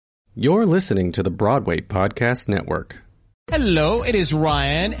You're listening to the Broadway Podcast Network. Hello, it is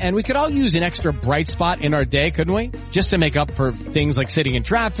Ryan, and we could all use an extra bright spot in our day, couldn't we? Just to make up for things like sitting in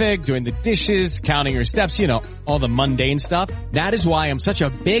traffic, doing the dishes, counting your steps, you know, all the mundane stuff. That is why I'm such a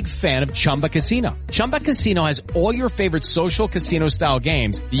big fan of Chumba Casino. Chumba Casino has all your favorite social casino-style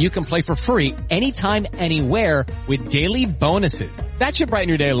games that you can play for free anytime, anywhere with daily bonuses. That should brighten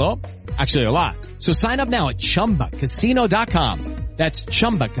your day a little. Actually, a lot. So sign up now at ChumbaCasino.com. That's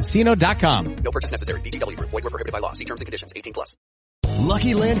ChumbaCasino.com. No purchase necessary. VGW Group. Void where prohibited by law. See terms and conditions. 18+.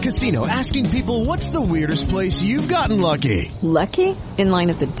 Lucky Land Casino, asking people, what's the weirdest place you've gotten lucky? Lucky? In line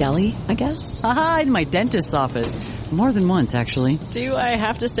at the deli, I guess? Aha, in my dentist's office. More than once, actually. Do I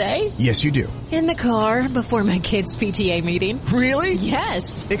have to say? Yes, you do. In the car before my kids' PTA meeting. Really?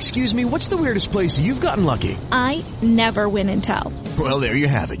 Yes. Excuse me, what's the weirdest place you've gotten lucky? I never win and tell. Well, there you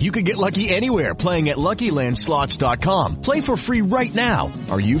have it. You can get lucky anywhere, playing at LuckyLandSlots.com. Play for free right now.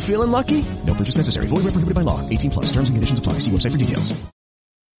 Are you feeling lucky? No purchase necessary. Void where prohibited by law. 18+. Terms and conditions apply. See website for details.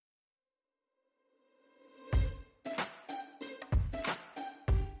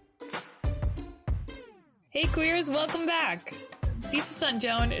 Hey queers, welcome back. Thesis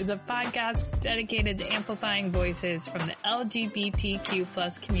Unknown is a podcast dedicated to amplifying voices from the LGBTQ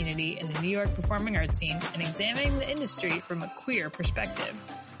plus community in the New York performing arts scene and examining the industry from a queer perspective.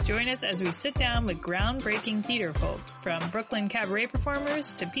 Join us as we sit down with groundbreaking theater folk, from Brooklyn cabaret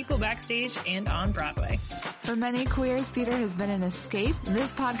performers to people backstage and on Broadway. For many queers, theater has been an escape.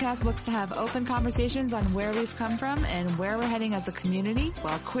 This podcast looks to have open conversations on where we've come from and where we're heading as a community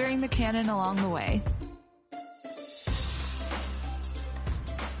while queering the canon along the way.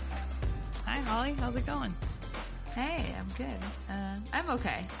 Hi Holly, how's it going? Hey, I'm good. I'm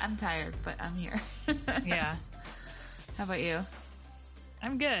okay. I'm tired, but I'm here. Yeah. How about you?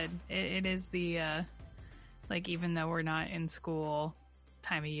 I'm good. It is the, even though we're not in school,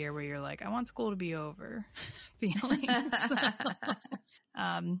 time of year where you're like, I want school to be over feeling.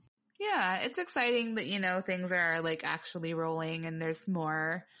 Yeah, it's exciting that, you know, things are like actually rolling and there's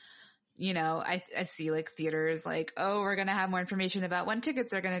more, you know, I see like theaters like, oh, we're going to have more information about when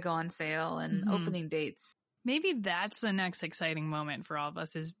tickets are going to go on sale and opening dates. Maybe that's the next exciting moment for all of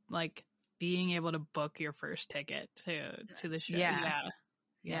us, is like being able to book your first ticket to the show.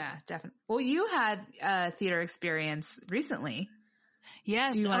 Yeah, definitely. Well, you had a theater experience recently.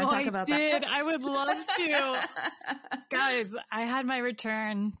 Yes. Do you want to talk about that? I would love to. Guys, I had my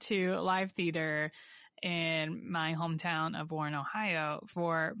return to live theater in my hometown of Warren, Ohio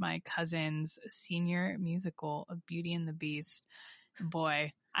for my cousin's senior musical of Beauty and the Beast.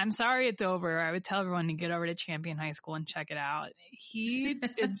 Boy, I'm sorry it's over. I would tell everyone to get over to Champion High School and check it out. He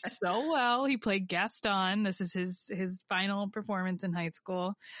did so well. He played Gaston. This is his final performance in high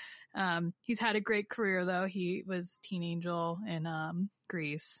school. He's had a great career though. He was Teen Angel in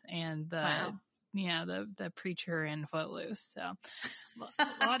Grease and the preacher in Footloose. So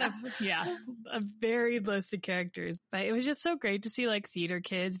a lot of, a varied list of characters. But it was just so great to see like theater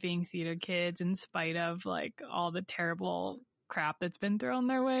kids being theater kids in spite of like all the terrible crap that's been thrown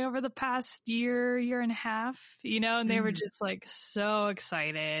their way over the past year and a half, you know, and they were just like so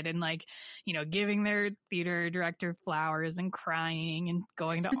excited and like, you know, giving their theater director flowers and crying and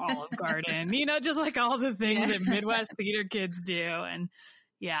going to Olive Garden, you know, just like all the things that Midwest theater kids do. And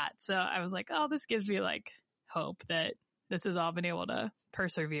yeah, so I was like, oh, this gives me like hope that this has all been able to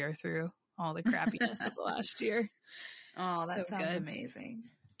persevere through all the crappiness of the last year. Oh, that so sounds good. Amazing.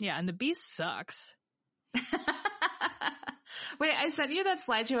 Yeah, and the Beast sucks. Wait, I sent you that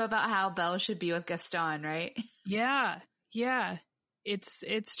slideshow about how Belle should be with Gaston, right? Yeah.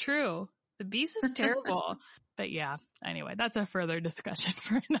 It's true. The Beast is terrible. But yeah, anyway, that's a further discussion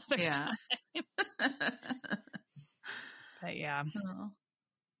for another time. But yeah. Oh.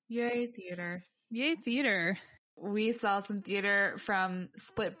 Yay, theater. Yay, theater. We saw some theater from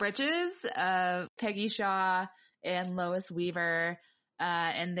Split Britches, Peggy Shaw and Lois Weaver,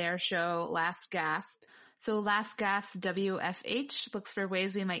 in their show Last Gasp. So Last Gasp WFH looks for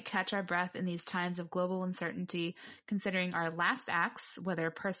ways we might catch our breath in these times of global uncertainty, considering our last acts, whether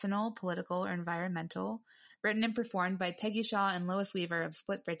personal, political, or environmental. Written and performed by Peggy Shaw and Lois Weaver of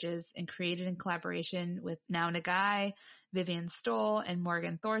Split Britches and created in collaboration with Now Nagai, Vivian Stoll, and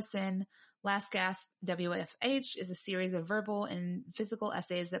Morgan Thorson. Last Gasp WFH is a series of verbal and physical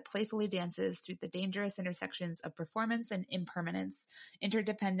essays that playfully dances through the dangerous intersections of performance and impermanence,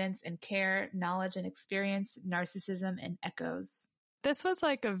 interdependence and care, knowledge and experience, narcissism and echoes. This was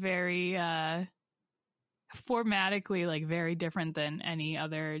like a very, formatically like very different than any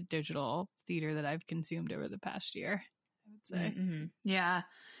other digital theater that I've consumed over the past year, I would say. Mm-hmm. Yeah.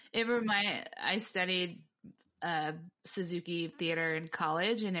 I studied Suzuki Theater in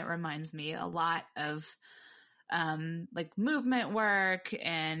college, and it reminds me a lot of like movement work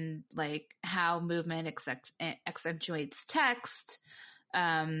and like how movement accentuates text,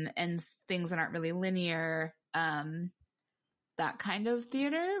 and things that aren't really linear, that kind of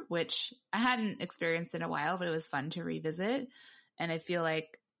theater, which I hadn't experienced in a while, but it was fun to revisit. And I feel like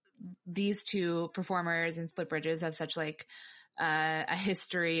these two performers in Split Bridges have such like a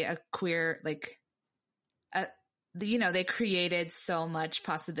history, a queer, like, they created so much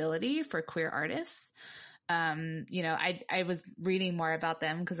possibility for queer artists. I was reading more about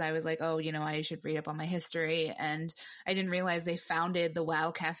them because I was like, oh, I should read up on my history. And I didn't realize they founded the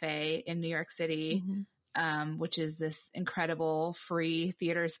Wow Cafe in New York City, which is this incredible free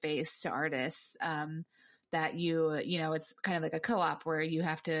theater space to artists, that it's kind of like a co-op where you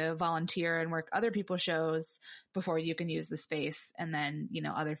have to volunteer and work other people's shows before you can use the space. And then,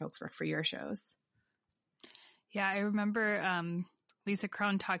 other folks work for your shows. Yeah, I remember Lisa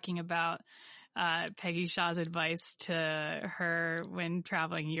Kron talking about Peggy Shaw's advice to her when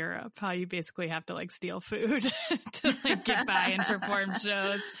traveling Europe, how you basically have to like steal food to like get by and perform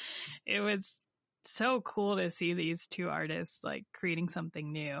shows. It was so cool to see these two artists like creating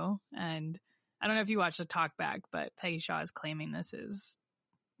something new. And I don't know if you watched the talk back, but Peggy Shaw is claiming this is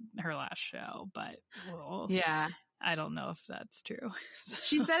her last show, but yeah, I don't know if that's true.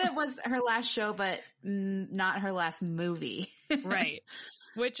 She said it was her last show, but not her last movie. Right.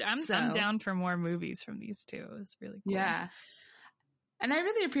 Which I'm down for more movies from these two. It's really cool. Yeah. And I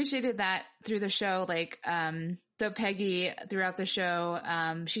really appreciated that through the show. Like, so Peggy throughout the show,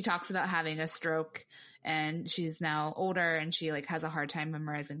 she talks about having a stroke and she's now older and she like has a hard time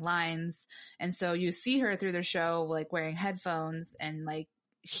memorizing lines. And so you see her through the show, like wearing headphones and like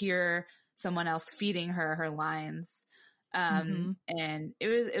hear someone else feeding her lines. And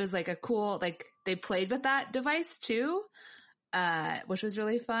it was like a cool, like they played with that device too, which was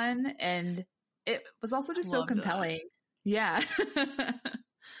really fun. And it was also just so compelling. Yeah.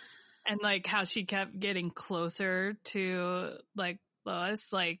 And like how she kept getting closer to like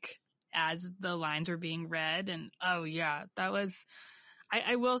Lois, like as the lines were being read. And oh yeah, that was,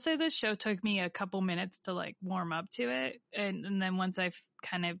 I will say this show took me a couple minutes to like warm up to it. And then once I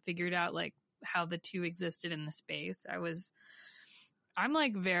kind of figured out like how the two existed in the space, I'm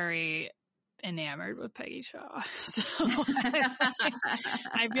like very enamored with Peggy Shaw. So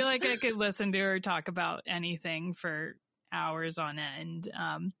I feel like I could listen to her talk about anything for hours on end.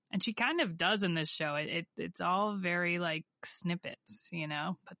 And she kind of does in this show. It's all very like snippets,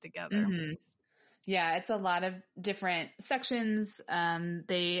 put together. Mm-hmm. Yeah, it's a lot of different sections.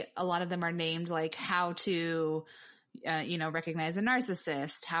 A lot of them are named like how to, recognize a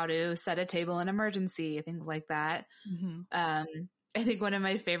narcissist, how to set a table in emergency, things like that. Mm-hmm. I think one of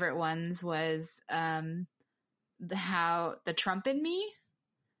my favorite ones was the Trump in me.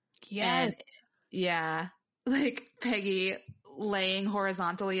 Yes. And, yeah. Like Peggy laying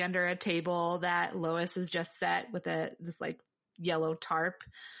horizontally under a table that Lois has just set with this like yellow tarp,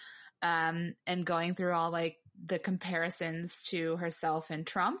 and going through all like the comparisons to herself and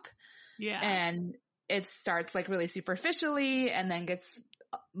Trump. Yeah. And it starts like really superficially and then gets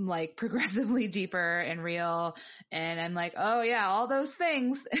like progressively deeper and real. And I'm like, oh yeah, all those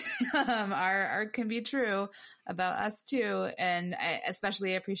things can be true about us too. And I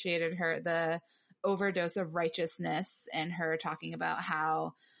especially appreciated the overdose of righteousness and her talking about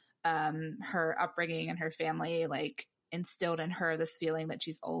how her upbringing and her family like instilled in her this feeling that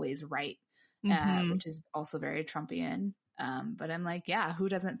she's always right, which is also very Trumpian. But I'm like, yeah, who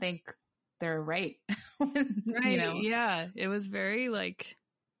doesn't think they're right? Right. Yeah. It was very like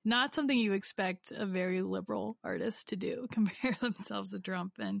not something you expect a very liberal artist to do, compare themselves to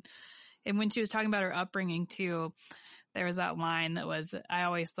Trump. And when she was talking about her upbringing too, there was that line that was, I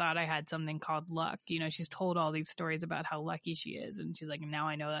always thought I had something called luck. She's told all these stories about how lucky she is. And she's like, now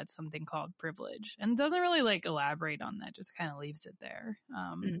I know that's something called privilege, and doesn't really like elaborate on that, just kind of leaves it there.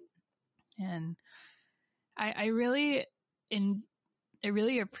 And I really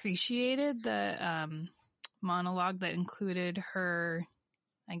appreciated the monologue that included her,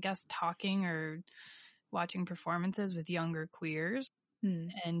 I guess, talking or watching performances with younger queers.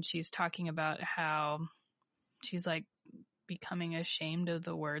 And she's talking about how she's like becoming ashamed of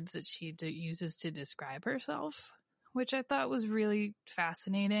the words that she uses to describe herself, which I thought was really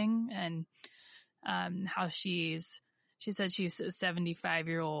fascinating. And how she said she's a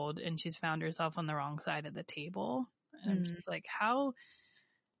 75-year-old and she's found herself on the wrong side of the table. And it's like how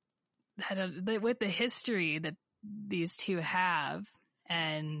with the history that these two have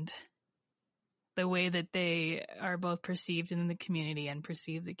and the way that they are both perceived in the community and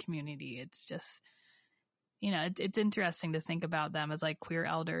perceive the community, it's just, you know, it's interesting to think about them as like queer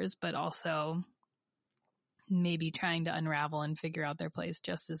elders, but also maybe trying to unravel and figure out their place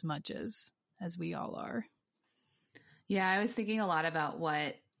just as much as we all are. Yeah, I was thinking a lot about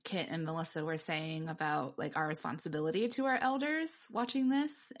what Kit and Melissa were saying about like our responsibility to our elders watching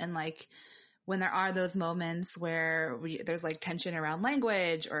this, and like when there are those moments where there's like tension around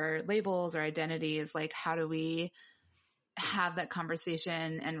language or labels or identities, like how do we have that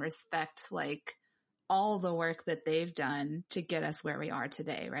conversation and respect like all the work that they've done to get us where we are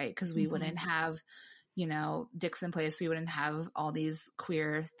today, right? Because we wouldn't have, you know, Dixon Place, we wouldn't have all these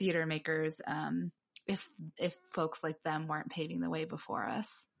queer theater makers if folks like them weren't paving the way before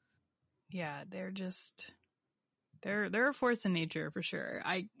us. Yeah, they're a force in nature for sure.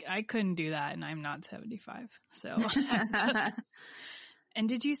 I couldn't do that, and I'm not 75. So, and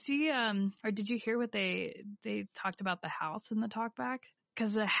did you see or did you hear what they talked about the house in the talkback?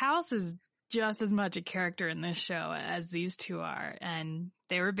 Because the house is just as much a character in this show as these two are, and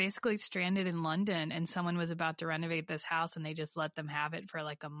they were basically stranded in London, and someone was about to renovate this house, and they just let them have it for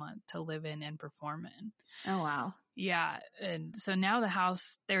like a month to live in and perform in. Oh wow. Yeah. And so now the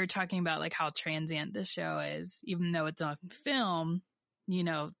house, they were talking about like how transient this show is, even though it's on film, you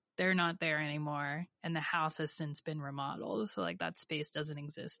know, they're not there anymore. And the house has since been remodeled. So like that space doesn't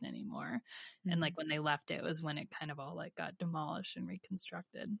exist anymore. Mm-hmm. And like when they left it was when it kind of all like got demolished and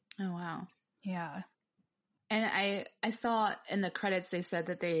reconstructed. Oh, wow. Yeah. And I saw in the credits, they said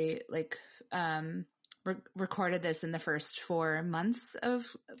that they like, recorded this in the first 4 months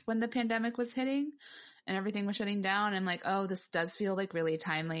of when the pandemic was hitting and everything was shutting down. I'm like, oh, this does feel like really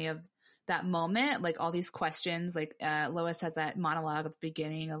timely of that moment. Like all these questions, like, Lois has that monologue at the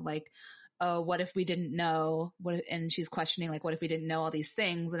beginning of like, oh, what if we didn't know and she's questioning like, what if we didn't know all these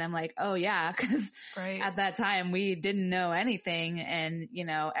things? And I'm like, oh yeah. Cause at that time we didn't know anything, and you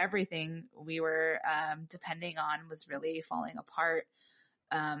know, everything we were, depending on was really falling apart.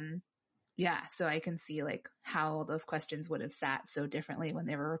 Yeah. So I can see like how those questions would have sat so differently when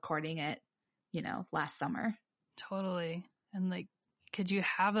they were recording it, you know, last summer. Totally. And like, could you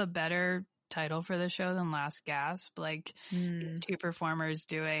have a better title for the show than Last Gasp? Like these two performers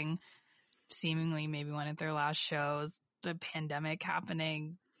doing seemingly maybe one of their last shows, the pandemic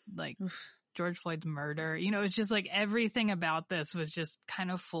happening, like George Floyd's murder, you know, it's just like everything about this was just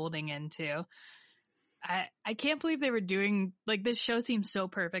kind of folding into. I can't believe they were doing, like, this show seems so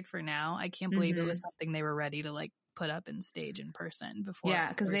perfect for now. I can't believe it was something they were ready to, like, put up and stage in person before. Yeah,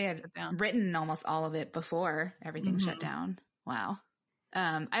 because they had written almost all of it before everything shut down. Wow.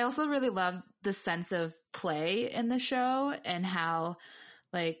 I also really love the sense of play in the show and how,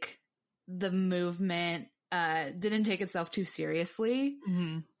 like, the movement didn't take itself too seriously.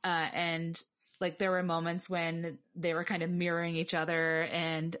 And like there were moments when they were kind of mirroring each other,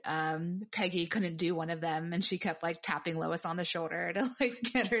 and Peggy couldn't do one of them, and she kept like tapping Lois on the shoulder to like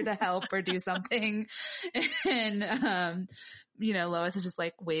get her to help or do something. And you know, Lois is just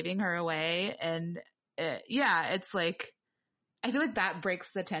like waving her away, and yeah, it's like I feel like that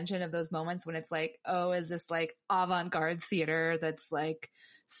breaks the tension of those moments when it's like, oh, is this like avant-garde theater that's like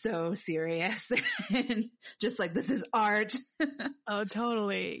so serious and just like, this is art. Oh,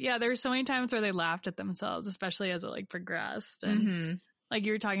 totally. Yeah. There were so many times where they laughed at themselves, especially as it like progressed. And like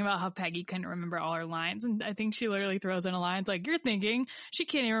you were talking about how Peggy couldn't remember all her lines. And I think she literally throws in a line. It's like, you're thinking she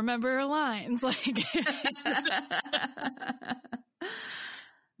can't even remember her lines. Like,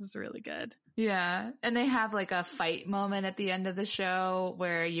 it's really good. Yeah. And they have like a fight moment at the end of the show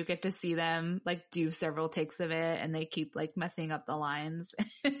where you get to see them like do several takes of it, and they keep like messing up the lines.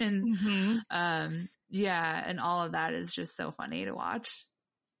 And yeah, and all of that is just so funny to watch.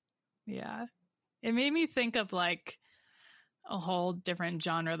 Yeah. It made me think of like a whole different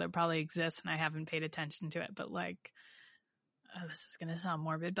genre that probably exists and I haven't paid attention to it, but like, oh, this is going to sound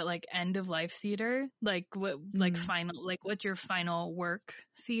morbid, but like end of life theater, like what, like final, like what's your final work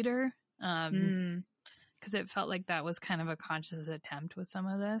theater? Cause it felt like that was kind of a conscious attempt with some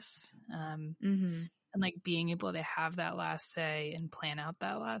of this. And like being able to have that last say and plan out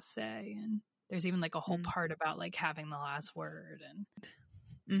that last say. And there's even like a whole part about like having the last word.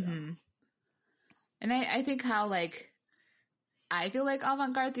 And so. And I think how like, I feel like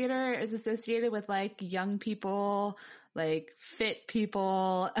avant-garde theater is associated with like young people, like fit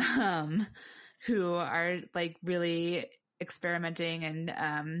people, who are like really experimenting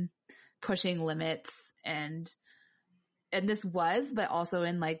and, pushing limits, and this was, but also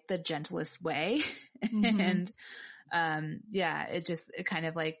in like the gentlest way. And, yeah, it kind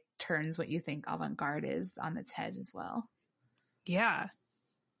of like turns what you think avant-garde is on its head as well. Yeah.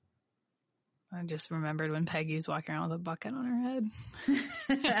 I just remembered when Peggy's walking around with a bucket on her head.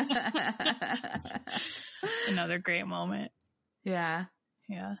 Another great moment. Yeah.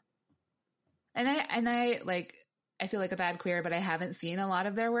 Yeah. And I like, I feel like a bad queer, but I haven't seen a lot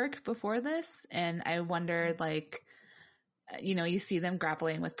of their work before this. And I wondered, like, you know, you see them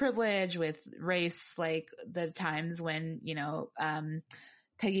grappling with privilege, with race, like the times when, you know,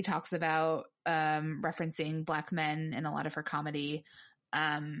 Peggy talks about referencing Black men in a lot of her comedy.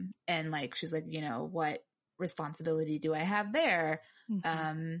 And like, she's like, you know, what responsibility do I have there?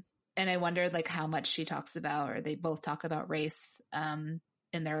 Mm-hmm. And I wondered like how much she talks about, or they both talk about race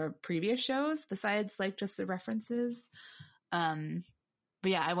in their previous shows besides like just the references. But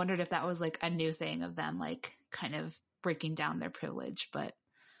yeah, I wondered if that was like a new thing of them, like kind of breaking down their privilege, but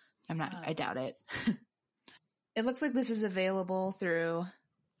I doubt it. It looks like this is available through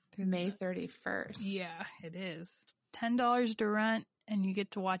May 31st. Yeah, it is. $10 to rent, and you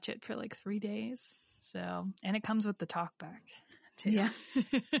get to watch it for like 3 days. So, and it comes with the talkback too. Yeah.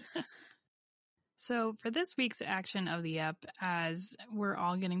 So for this week's action of the ep, as we're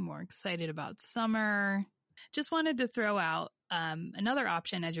all getting more excited about summer, just wanted to throw out another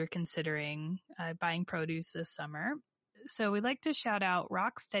option as you're considering buying produce this summer. So we'd like to shout out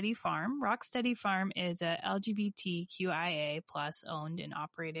Rocksteady Farm. Rocksteady Farm is a LGBTQIA+ owned and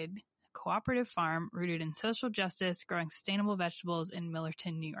operated cooperative farm rooted in social justice, growing sustainable vegetables in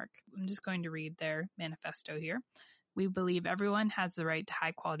Millerton, New York. I'm just going to read their manifesto here. We believe everyone has the right to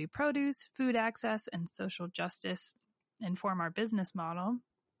high quality produce, food access, and social justice inform our business model.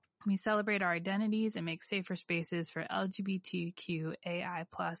 We celebrate our identities and make safer spaces for LGBTQAI+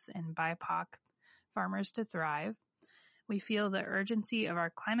 and BIPOC farmers to thrive. We feel the urgency of our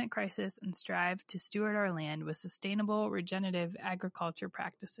climate crisis and strive to steward our land with sustainable, regenerative agriculture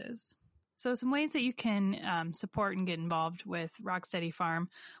practices. So some ways that you can support and get involved with Rocksteady Farm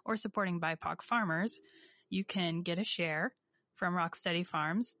or supporting BIPOC farmers. You can get a share from Rocksteady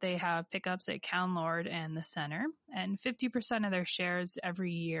Farms. They have pickups at Calne Lord and the Center, and 50% of their shares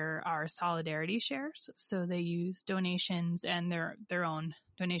every year are solidarity shares. So they use donations and their own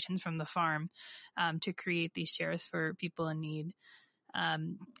donations from the farm to create these shares for people in need.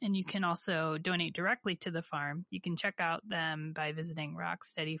 And you can also donate directly to the farm. You can check out them by visiting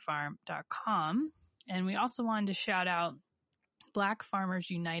rocksteadyfarm.com. And we also wanted to shout out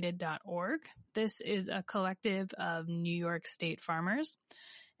blackfarmersunited.org. This is a collective of New York State farmers,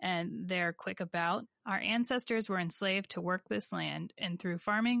 and they're quick about. Our ancestors were enslaved to work this land, and through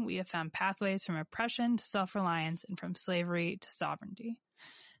farming, we have found pathways from oppression to self-reliance and from slavery to sovereignty.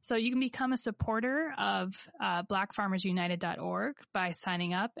 So you can become a supporter of blackfarmersunited.org by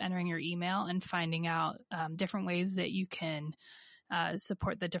signing up, entering your email, and finding out different ways that you can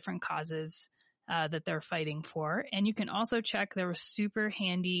support the different causes that they're fighting for. And you can also check their super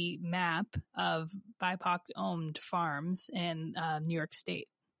handy map of BIPOC-owned farms in New York State.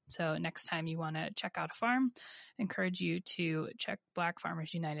 So next time you want to check out a farm, I encourage you to check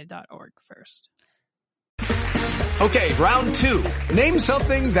blackfarmersunited.org first. Okay, round two. Name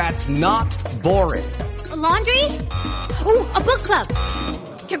something that's not boring. A laundry? Ooh, a book club.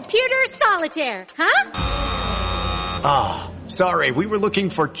 Computer solitaire, huh? Ah, sorry, we were looking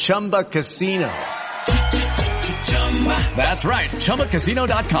for Chumba Casino. That's right,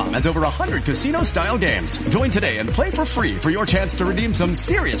 ChumbaCasino.com has over 100 casino-style games. Join today and play for free for your chance to redeem some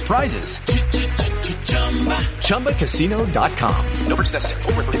serious prizes. ChumbaCasino.com. No purchase necessary.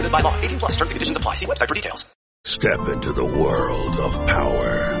 Void where prohibited by law. 18+. Terms and conditions apply. See website for details. Step into the world of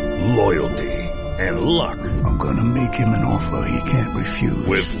power, loyalty, and luck. I'm gonna make him an offer he can't refuse.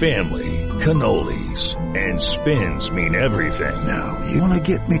 With family, cannolis, and spins mean everything. Now, you wanna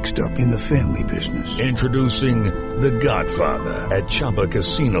get mixed up in the family business. Introducing The Godfather at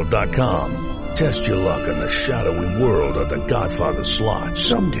ChumbaCasino.com. Test your luck in the shadowy world of The Godfather slot.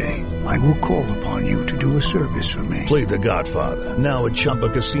 Someday, I will call upon you to do a service for me. Play The Godfather, now at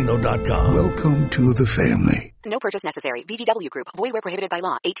ChumbaCasino.com. Welcome to the family. No purchase necessary. VGW Group. Void where prohibited by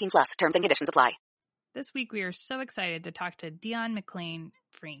law. 18+. Terms and conditions apply. This week, we are so excited to talk to Dion McLean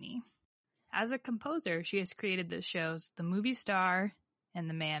Freeney. As a composer, she has created the shows The Movie Star and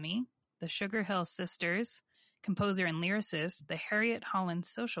The Mammy, The Sugar Hill Sisters, composer and lyricist, The Harriet Holland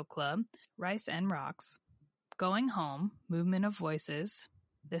Social Club, Rice and Rocks, Going Home, Movement of Voices,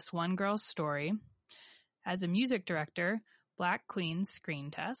 This One Girl's Story. As a music director, Black Queen's Screen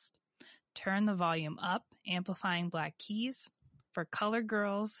Test, Turn the Volume Up, Amplifying Black Keys, For Color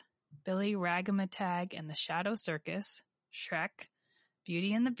Girls, Billy Ragamatag and the Shadow Circus, Shrek,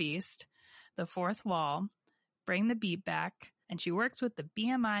 Beauty and the Beast, The Fourth Wall, Bring the Beat Back, and she works with the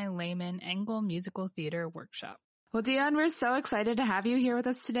BMI Lehman Engel Musical Theater Workshop. Well, Dion, we're so excited to have you here with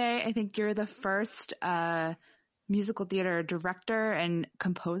us today. I think you're the first musical theater director and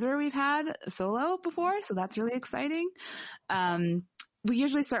composer we've had solo before, so that's really exciting. We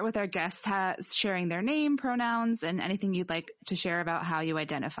usually start with our guests sharing their name, pronouns, and anything you'd like to share about how you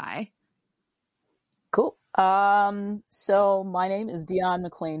identify. Cool. So my name is Dion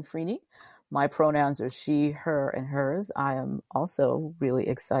McLean Freeney. My pronouns are she, her, and hers. I am also really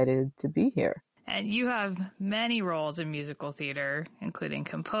excited to be here. And you have many roles in musical theater, including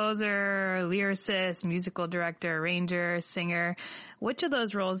composer, lyricist, musical director, arranger, singer. Which of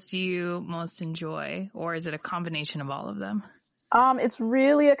those roles do you most enjoy, or is it a combination of all of them? It's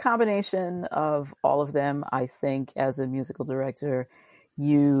really a combination of all of them. I think as a musical director,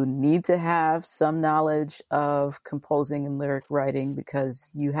 you need to have some knowledge of composing and lyric writing because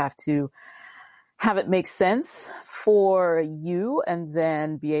you have to have it make sense for you and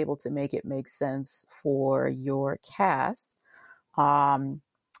then be able to make it make sense for your cast.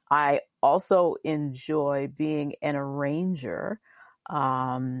 I also enjoy being an arranger.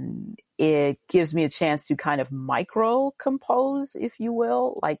 It gives me a chance to kind of micro compose, if you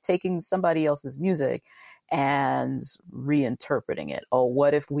will, like taking somebody else's music and reinterpreting it. Oh,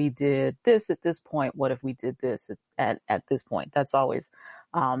 what if we did this at this point? What if we did this at this point? That's always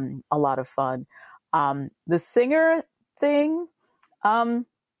a lot of fun. The singer thing, I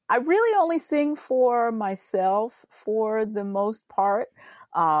really only sing for myself for the most part.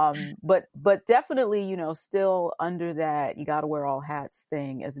 But definitely, you know, still under that, you got to wear all hats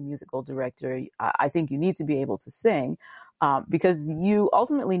thing as a musical director. I think you need to be able to sing, because you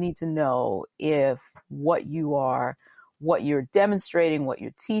ultimately need to know if what you're demonstrating, what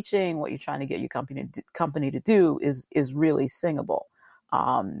you're teaching, what you're trying to get your company to do is really singable.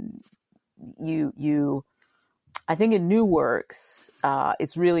 I think in new works,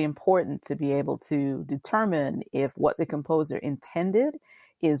 it's really important to be able to determine if what the composer intended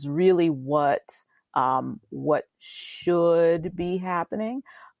is really what should be happening.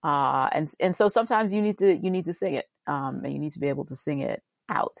 And so sometimes you need to sing it, and you need to be able to sing it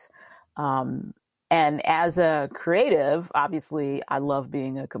out. And as a creative, obviously I love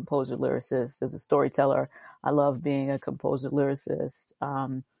being a composer lyricist. As a storyteller, I love being a composer lyricist.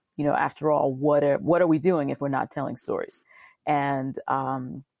 You know, after all, what are we doing if we're not telling stories? And,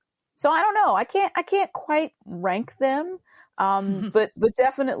 so I don't know. I can't quite rank them. But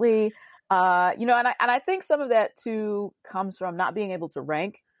definitely, you know, and I think some of that too comes from not being able to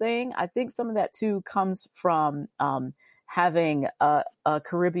rank thing. I think some of that too comes from, having a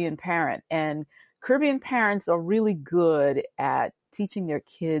Caribbean parent, and Caribbean parents are really good at teaching their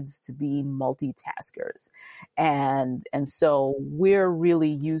kids to be multitaskers. And so we're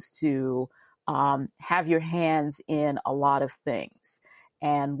really used to, have your hands in a lot of things.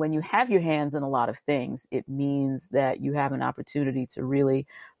 And when you have your hands in a lot of things, it means that you have an opportunity to really,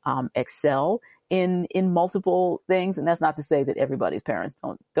 excel in multiple things. And that's not to say that everybody's parents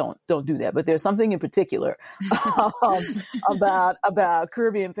don't do that, but there's something in particular, about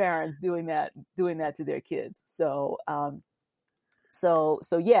Caribbean parents doing that to their kids. So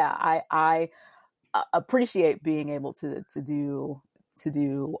yeah, I appreciate being able to do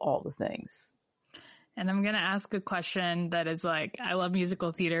all the things. And I'm going to ask a question that is like, I love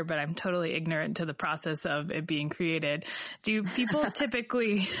musical theater, but I'm totally ignorant to the process of it being created. Do people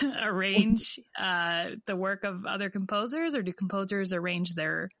typically arrange the work of other composers, or do composers arrange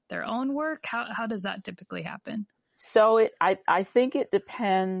their own work? How does that typically happen? So I think it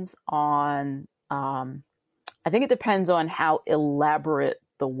depends on, how elaborate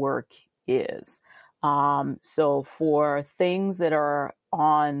the work is. So for things that are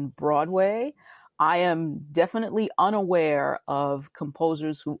on Broadway, I am definitely unaware of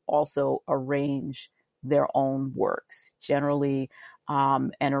composers who also arrange their own works. Generally,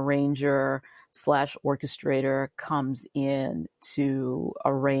 an arranger / orchestrator comes in to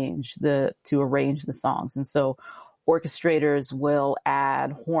arrange the songs. And so orchestrators will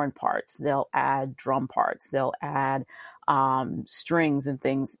add horn parts, they'll add drum parts, they'll add strings and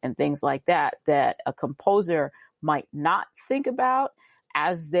things like that a composer might not think about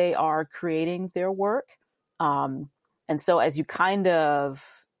as they are creating their work. And so as you kind of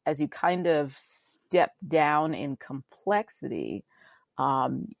step down in complexity,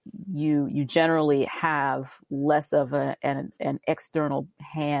 you generally have less of an external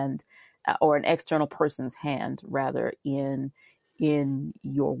hand, or an external person's hand rather, in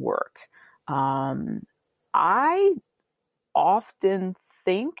your work. I often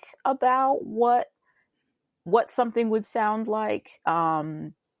think about what something would sound like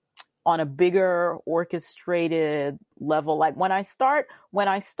on a bigger orchestrated level. Like when I start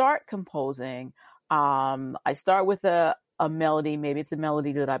composing, I start with a melody. Maybe it's a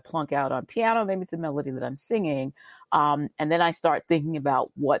melody that I plunk out on piano. Maybe it's a melody that I'm singing. And then I start thinking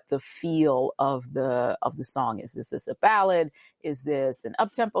about what the feel of the song is. Is this a ballad? Is this an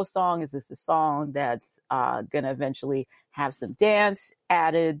up-tempo song? Is this a song that's going to eventually have some dance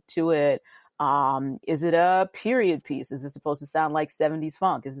added to it? Is it a period piece? Is it supposed to sound like 70s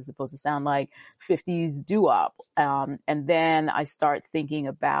funk? Is it supposed to sound like 50s doo-wop? And then I start thinking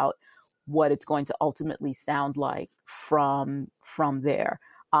about what it's going to ultimately sound like from there.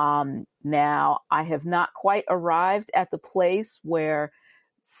 Now I have not quite arrived at the place where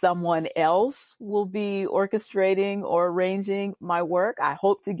someone else will be orchestrating or arranging my work. I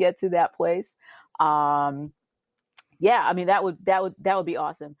hope to get to that place. Yeah, I mean, that would be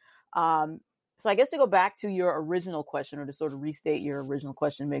awesome. So I guess to go back to your original question, or to sort of restate your original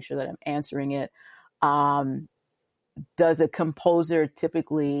question, make sure that I'm answering it. Does a composer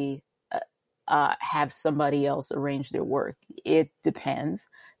typically have somebody else arrange their work? It depends.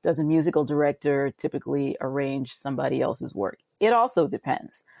 Does a musical director typically arrange somebody else's work? It also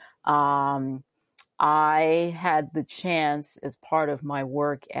depends. I had the chance, as part of my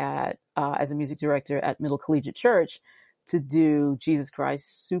work as a music director at Middle Collegiate Church, to do Jesus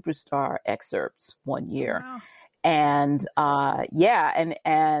Christ Superstar excerpts one year. Wow. And,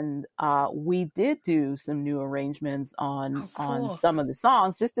 we did do some new arrangements on some of the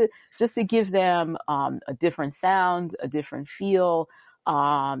songs just to give them, a different sound, a different feel. We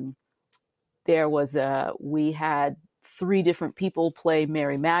had 3 different people play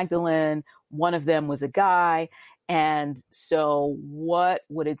Mary Magdalene. One of them was a guy. And so what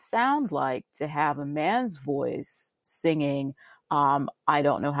would it sound like to have a man's voice singing I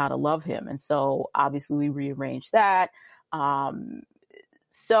Don't Know How to Love Him? And so obviously we rearranged that.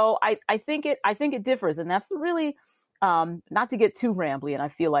 So I think it differs, and that's really, not to get too rambly, and I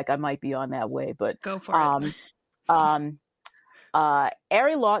feel like I might be on that way, but go for it.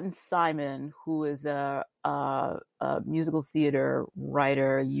 Ari Lawton Simon, who is a musical theater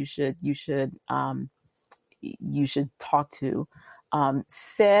writer, you should talk to,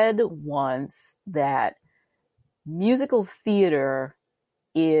 said once that musical theater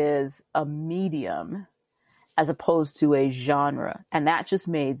is a medium as opposed to a genre. And that just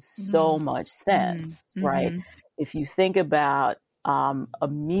made so much sense, right? If you think about a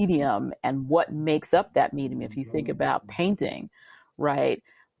medium and what makes up that medium, if you think about painting, right?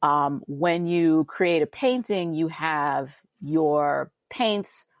 When you create a painting, you have your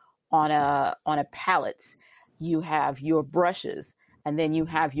paints on a palette, you have your brushes, and then you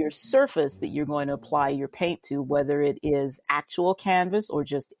have your surface that you're going to apply your paint to, whether it is actual canvas or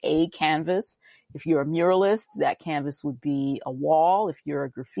just a canvas. If you're a muralist, that canvas would be a wall. If you're a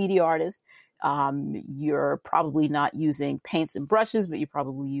graffiti artist, you're probably not using paints and brushes, but you're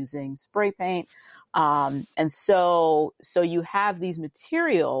probably using spray paint. And so you have these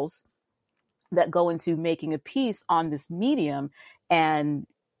materials that go into making a piece on this medium, and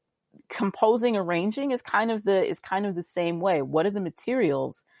composing, arranging is kind of the same way. What are the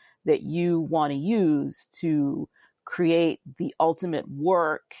materials that you want to use to create the ultimate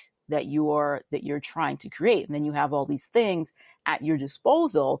work that you're trying to create? And then you have all these things at your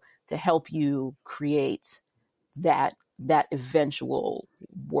disposal to help you create that eventual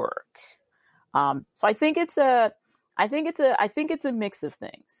work. So I think it's a mix of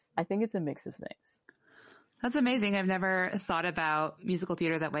things. That's amazing. I've never thought about musical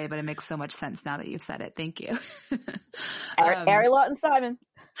theater that way, but it makes so much sense now that you've said it. Thank you. Ari Lawton Simon.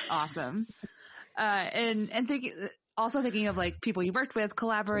 Awesome. And thinking of like people you worked with,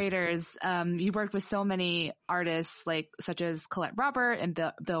 collaborators, you worked with so many artists such as Colette Robert and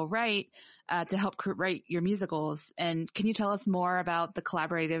Bill Wright, to help write your musicals. And can you tell us more about the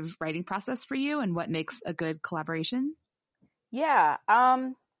collaborative writing process for you and what makes a good collaboration? Yeah.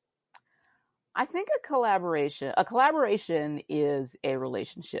 I think a collaboration is a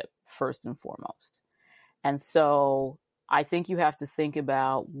relationship first and foremost. And so I think you have to think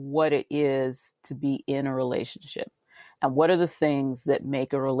about what it is to be in a relationship and what are the things that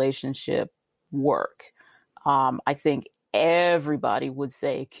make a relationship work. I think everybody would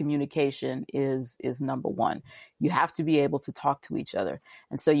say communication is number one. You have to be able to talk to each other.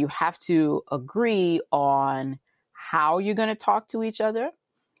 And so you have to agree on how you're going to talk to each other.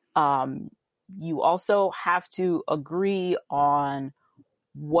 You also have to agree on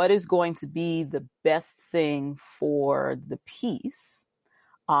what is going to be the best thing for the piece.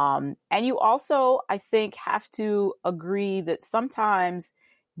 And you also, I think, have to agree that sometimes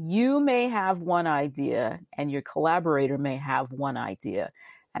you may have one idea and your collaborator may have one idea.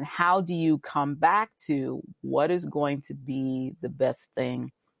 And how do you come back to what is going to be the best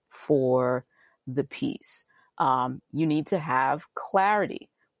thing for the piece. You need to have clarity.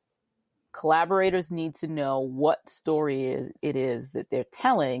 Collaborators need to know what story it is that they're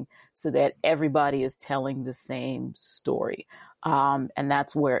telling so that everybody is telling the same story. And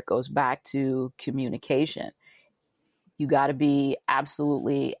that's where it goes back to communication. You got to be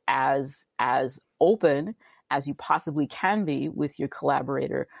absolutely as open as you possibly can be with your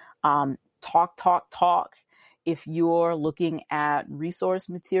collaborator. Talk. If you're looking at resource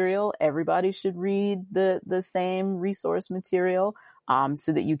material, everybody should read the same resource material,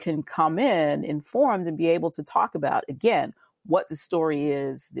 so that you can come in informed and be able to talk about, again, what the story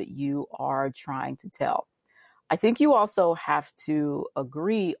is that you are trying to tell. I think you also have to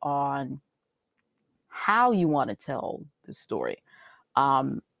agree on how you want to tell the story.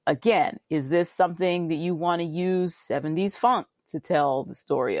 Again, is this something that you want to use 70s funk to tell the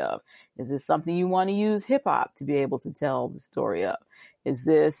story of? Is this something you want to use hip hop to be able to tell the story of? Is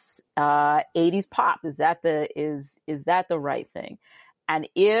this 80s pop? Is that the right thing? And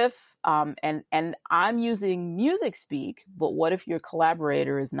if and I'm using music speak, but what if your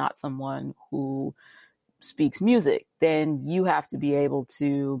collaborator is not someone who speaks music? Then you have to be able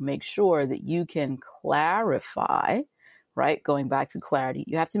to make sure that you can clarify, right? Going back to clarity,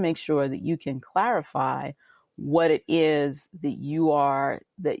 you have to make sure that you can clarify what it is that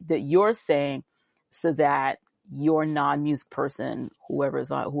that you're saying, so that your non-music person, whoever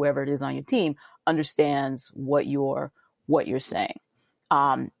it is on your team, understands what you're saying.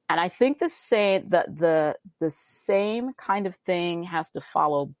 And I think the same kind of thing has to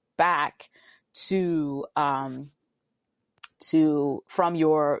follow back to from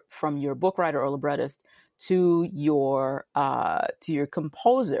your book writer or librettist to your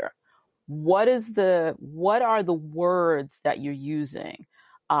composer. What are the words that you're using?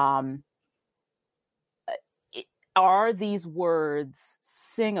 Are these words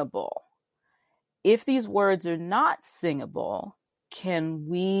singable? If these words are not singable, can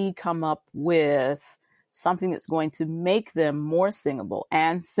we come up with something that's going to make them more singable?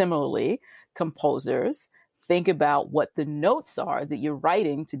 And similarly, composers, think about what the notes are that you're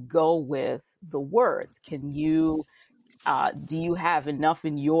writing to go with the words. Can you, do you have enough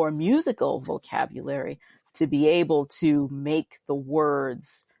in your musical vocabulary to be able to make the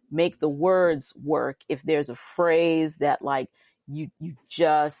words work? If there's a phrase that like you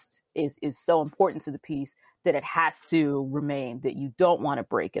just is so important to the piece that it has to remain, that you don't want to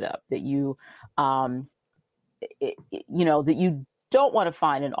break it up, that you, that you don't want to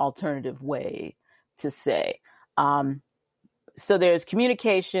find an alternative way to say. So there's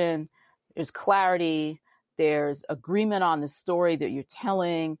communication, there's clarity, there's agreement on the story that you're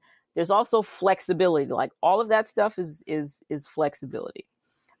telling. There's also flexibility. Like all of that stuff is flexibility.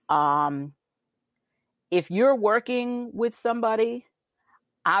 If you're working with somebody,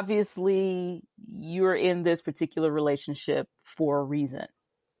 obviously you're in this particular relationship for a reason.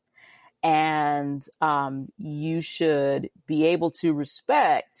 And you should be able to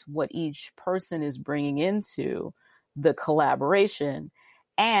respect what each person is bringing into the collaboration.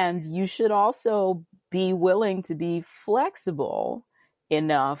 And you should also be willing to be flexible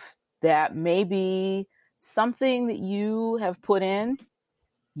enough that maybe something that you have put in,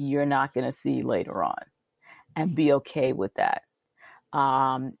 you're not going to see later on, and be okay with that.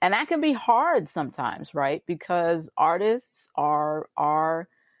 And that can be hard sometimes, right? Because artists are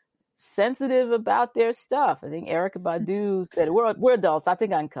sensitive about their stuff. I think Erykah Badu said, we're adults. I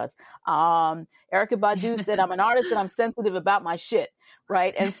think I can cuss. Erykah Badu said, I'm an artist and I'm sensitive about my shit.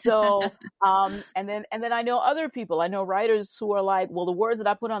 Right. And so, and then I know other people, I know writers who are like, well, the words that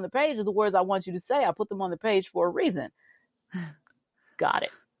I put on the page are the words I want you to say. I put them on the page for a reason. Got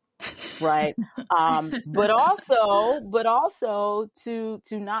it. Right. But also to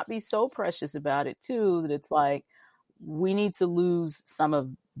not be so precious about it too, that it's like, we need to lose some of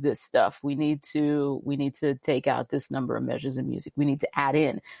this stuff. We need to take out this number of measures of music. We need to add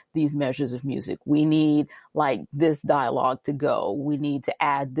in these measures of music. We need like this dialogue to go. We need to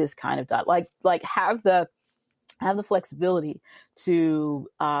add this kind of dialogue. Like have the flexibility to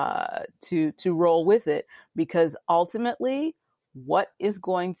roll with it, because ultimately, what is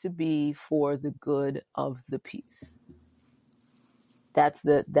going to be for the good of the piece? That's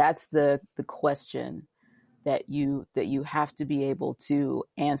the question that you have to be able to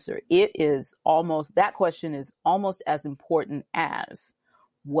answer. That question is almost as important as,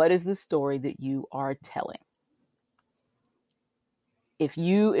 what is the story that you are telling?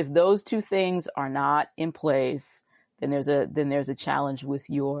 If those two things are not in place, then there's a challenge with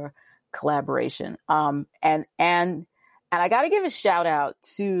your collaboration. And I got to give a shout out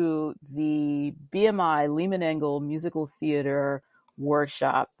to the BMI Lehman Engel Musical Theater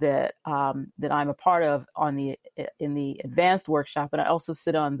workshop that that I'm a part of in the advanced workshop, and I also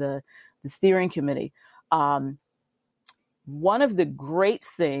sit on the steering committee. One of the great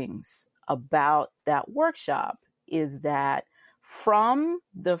things about that workshop is that from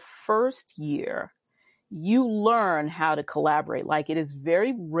the first year, you learn how to collaborate. Like, it is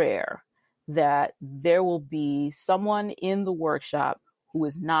very rare that there will be someone in the workshop who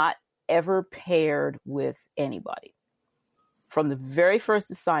is not ever paired with anybody. From the very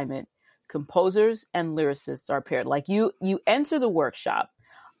first assignment, composers and lyricists are paired. Like, you enter the workshop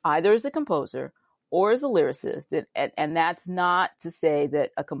either as a composer or as a lyricist. And that's not to say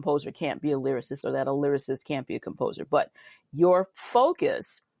that a composer can't be a lyricist or that a lyricist can't be a composer, but your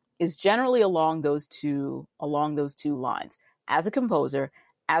focus is generally along those two lines, as a composer,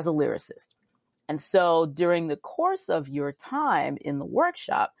 as a lyricist. And so during the course of your time in the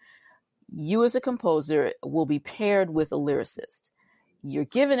workshop, you as a composer will be paired with a lyricist. You're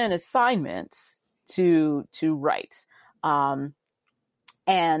given an assignment to write.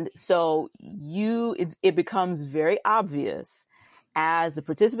 And so it becomes very obvious as a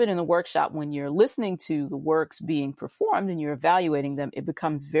participant in the workshop, when you're listening to the works being performed and you're evaluating them, it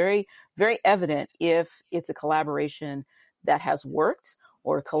becomes very, very evident if it's a collaboration that has worked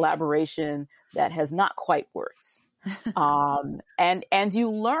or a collaboration that has not quite worked. And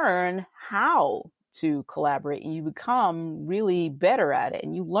you learn how to collaborate, and you become really better at it,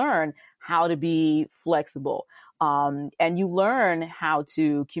 and you learn how to be flexible. And you learn how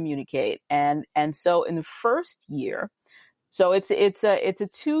to communicate. And so in the first year, so it's a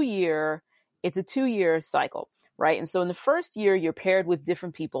 2-year cycle, right? And so in the first year, you're paired with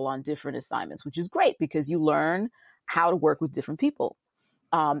different people on different assignments, which is great because you learn how to work with different people.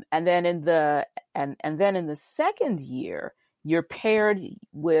 And then in the second year, you're paired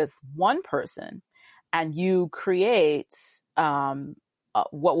with one person, and you create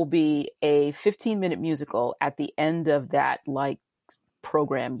what will be a 15-minute musical at the end of that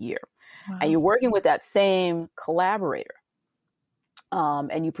program year. Wow. And you're working with that same collaborator.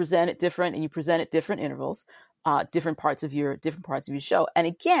 And you present at different intervals, different parts of your show. And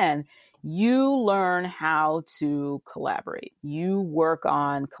again, you learn how to collaborate. You work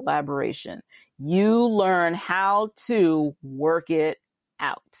on collaboration. You learn how to work it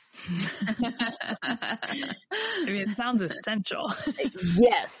out. I mean, it sounds essential.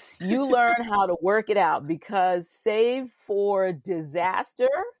 Yes, you learn how to work it out, because save for disaster,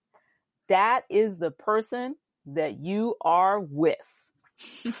 that is the person that you are with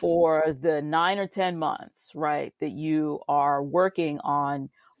for the 9 or 10 months, right? That you are working on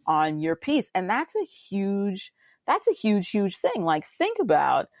your piece. And that's a huge thing. Like, think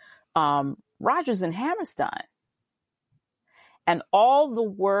about Rodgers and Hammerstein and all the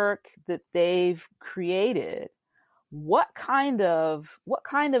work that they've created. What kind of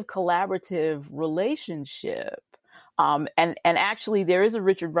collaborative relationship? And actually, there is a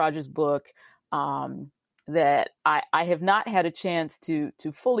Richard Rodgers book that I have not had a chance to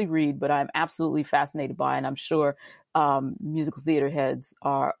fully read, but I'm absolutely fascinated by, and I'm sure musical theater heads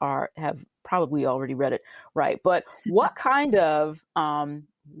have probably already read it, right? But what kind of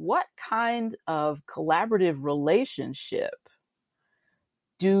collaborative relationship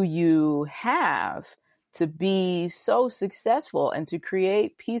do you have to be so successful and to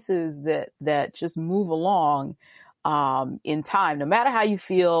create pieces that just move along in time, no matter how you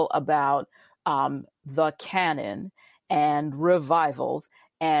feel about the canon and revivals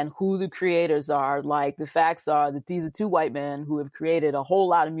and who the creators are? Like, the facts are that these are two white men who have created a whole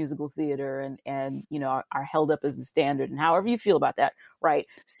lot of musical theater and you know, are held up as the standard. And however you feel about that, right?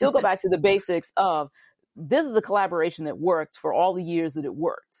 Still go back to the basics of, this is a collaboration that worked for all the years that it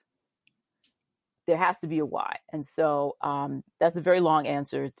worked. There has to be a why. And so that's a very long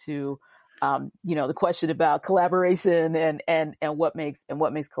answer to the question about collaboration and what makes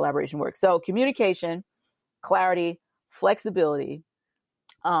collaboration work. So communication, clarity, flexibility.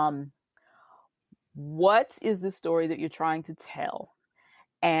 What is the story that you're trying to tell?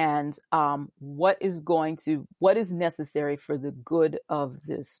 And what is necessary for the good of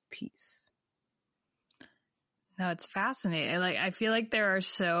this piece? No, it's fascinating. I feel like there are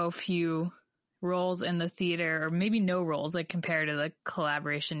so few roles in the theater, or maybe no roles, like, compared to the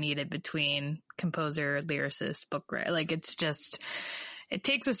collaboration needed between composer, lyricist, book writer. Like, it's just, it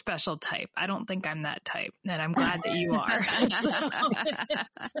takes a special type. I don't think I'm that type, and I'm glad that you are.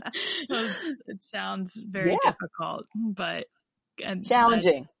 It sounds very difficult, but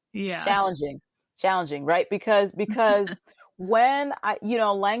challenging. Challenging, right? Because when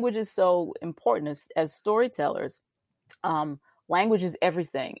language is so important as storytellers, language is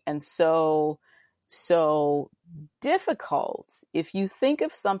everything. And so So difficult, if you think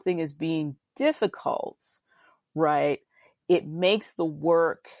of something as being difficult, right, it makes the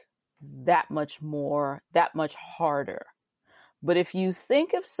work that much harder. But if you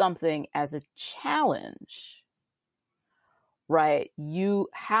think of something as a challenge, right,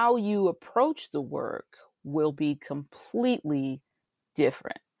 how you approach the work will be completely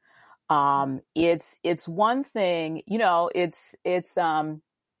different. It's one thing,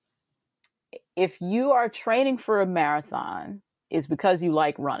 if you are training for a marathon, it's because you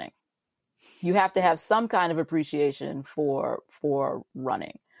like running. You have to have some kind of appreciation for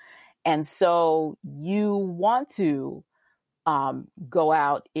running. And so you want to go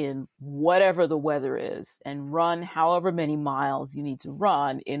out in whatever the weather is and run however many miles you need to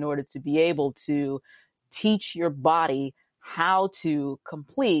run in order to be able to teach your body how to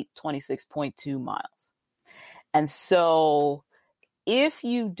complete 26.2 miles. And so if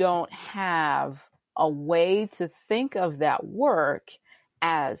you don't have a way to think of that work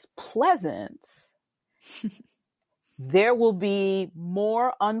as pleasant, there will be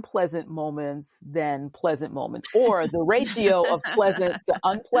more unpleasant moments than pleasant moments, or the ratio of pleasant to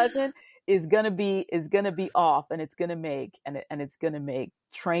unpleasant is going to be off, and it's going to make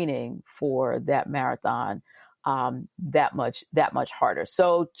training for that marathon that much harder.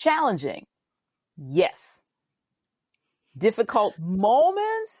 So challenging, yes. Difficult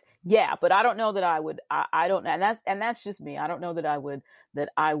moments, yeah, but I don't know that I would. I don't, and that's just me. I don't know that I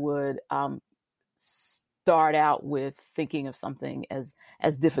would start out with thinking of something as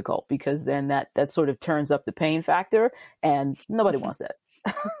difficult, because then that sort of turns up the pain factor, and nobody wants that.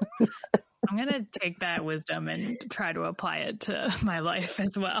 I'm going to take that wisdom and try to apply it to my life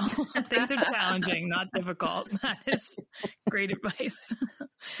as well. Things are challenging, not difficult. That is great advice.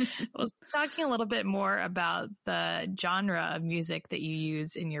 Well, talking a little bit more about the genre of music that you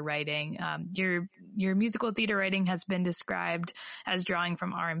use in your writing. Your musical theater writing has been described as drawing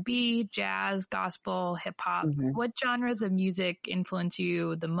from R&B, jazz, gospel, hip hop. Mm-hmm. What genres of music influence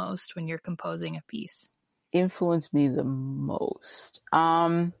you the most when you're composing a piece? Influence me the most.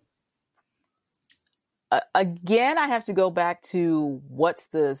 Again, I have to go back to what's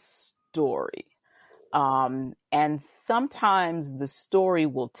the story. And sometimes the story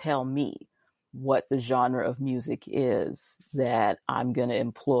will tell me what the genre of music is that I'm going to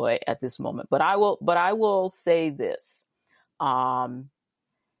employ at this moment. But I will say this,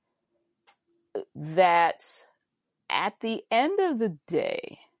 that at the end of the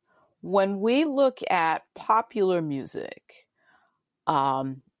day, when we look at popular music,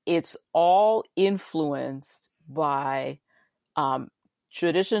 it's all influenced by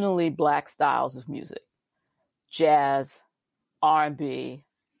traditionally Black styles of music: jazz, R&B,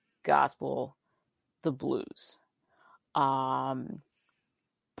 gospel, the blues. Pop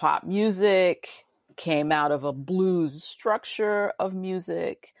music came out of a blues structure of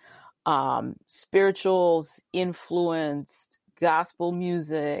music. Spirituals influenced gospel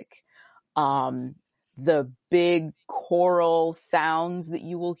music. The big choral sounds that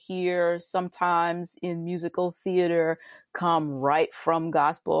you will hear sometimes in musical theater come right from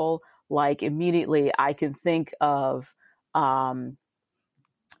gospel. Like immediately I can think of the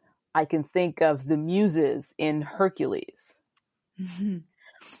Muses in Hercules. Mm-hmm.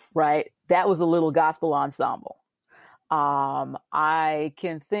 Right? That was a little gospel ensemble. I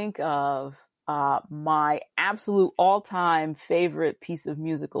can think of my absolute all-time favorite piece of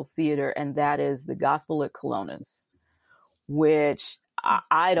musical theater, and that is The Gospel at Colonus, which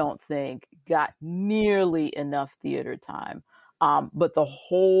I don't think got nearly enough theater time. But the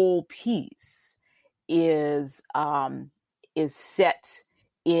whole piece is set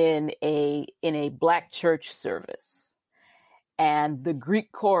in a Black church service, and the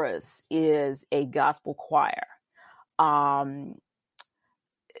Greek chorus is a gospel choir.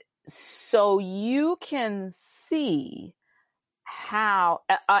 So you can see how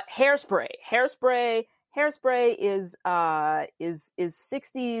Hairspray is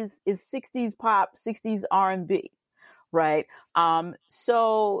 60s pop, 60s R&B, right?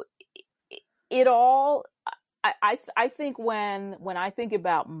 So it all, I think when I think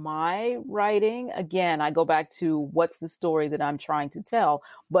about my writing, again, I go back to what's the story that I'm trying to tell,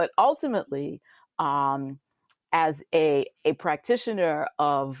 but ultimately, as a practitioner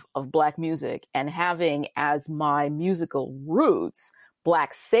of Black music and having as my musical roots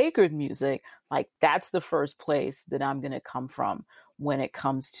Black sacred music, like that's the first place that I'm going to come from when it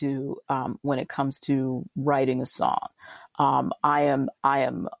comes to writing a song. I am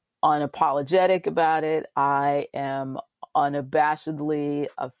unapologetic about it. I am unabashedly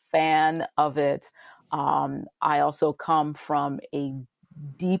a fan of it. I also come from a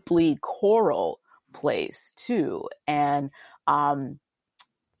deeply choral place too. And,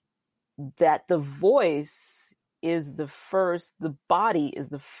 that the voice is the body is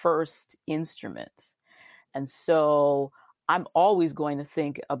the first instrument. And so I'm always going to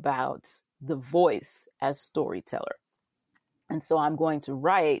think about the voice as storyteller. And so I'm going to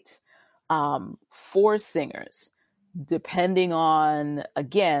write for singers, depending on,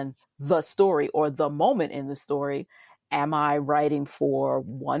 again, the story or the moment in the story. Am I writing for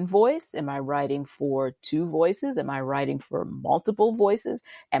one voice? Am I writing for two voices? Am I writing for multiple voices?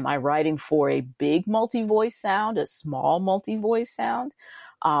 Am I writing for a big multi-voice sound, a small multi-voice sound?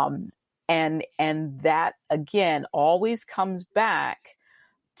 And that, again, always comes back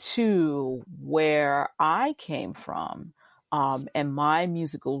to where I came from, and my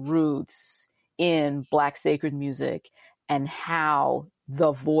musical roots in Black sacred music, and how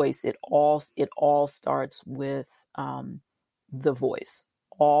the voice, it all starts with the voice.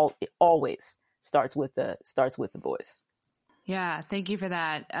 It always starts with the voice. Yeah, thank you for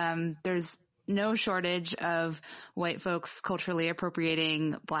that. There's no shortage of white folks culturally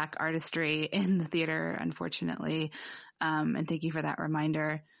appropriating Black artistry in the theater, unfortunately. And thank you for that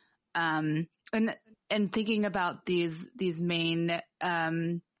reminder. And thinking about these main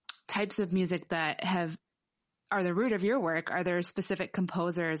types of music that are the root of your work, are there specific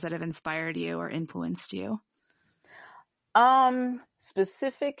composers that have inspired you or influenced you?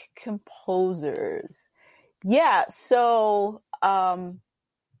 Specific composers. Yeah. So,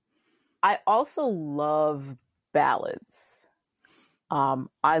 I also love ballads.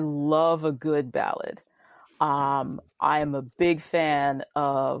 I love a good ballad. I am a big fan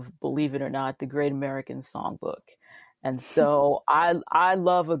of, believe it or not, the Great American Songbook. And so I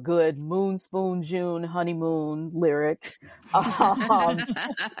love a good Moon Spoon June honeymoon lyric.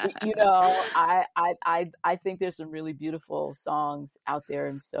 You know, I think there's some really beautiful songs out there.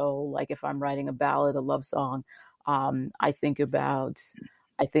 And so, like, if I'm writing a ballad, a love song, I think about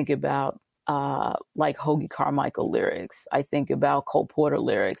like Hoagie Carmichael lyrics. I think about Cole Porter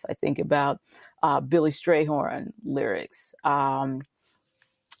lyrics. I think about Billy Strayhorn lyrics.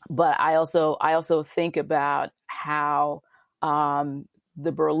 But I also think about how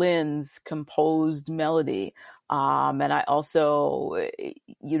the Berlins composed melody. And I also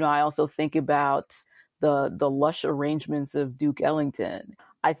think about the lush arrangements of Duke Ellington.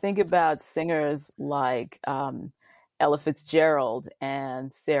 I think about singers like Ella Fitzgerald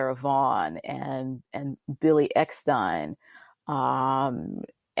and Sarah Vaughan and Billy Eckstine, and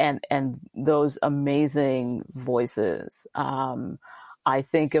those amazing voices. I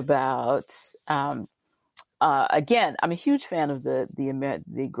think about, again, I'm a huge fan of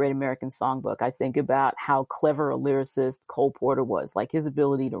the Great American Songbook. I think about how clever a lyricist Cole Porter was, like his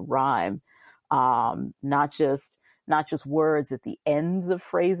ability to rhyme, not just words at the ends of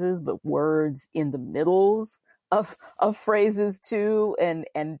phrases, but words in the middles of phrases too, and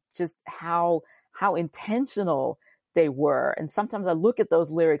just how intentional they were. And sometimes I look at those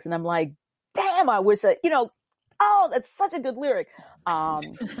lyrics and I'm like, damn, I wish oh, that's such a good lyric. But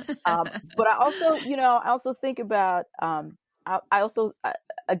I also think about,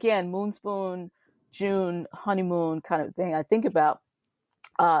 again, Moon Spoon, June, honeymoon kind of thing. I think about,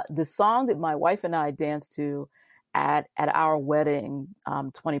 the song that my wife and I danced to at our wedding,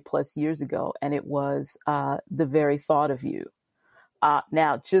 20 plus years ago. And it was, The Very Thought of You.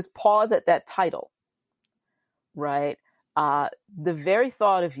 Now just pause at that title, right? The very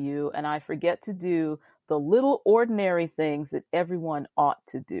thought of you, and I forget to do the little ordinary things that everyone ought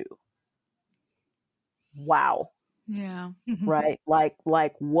to do. Wow. Yeah. Right. Like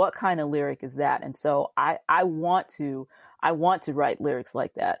what kind of lyric is that? And so I want to write lyrics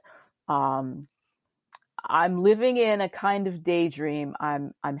like that. I'm living in a kind of daydream.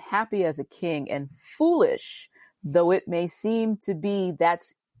 I'm happy as a king, and foolish though it may seem to be,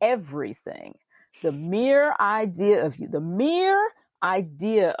 that's everything. The mere idea of you, the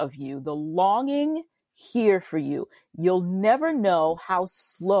longing here for you. You'll never know how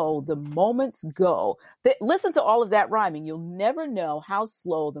slow the moments go. Listen to all of that rhyming. You'll never know how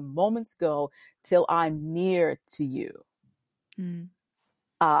slow the moments go till I'm near to you. Mm.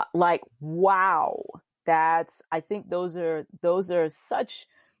 Like, wow. I think those are such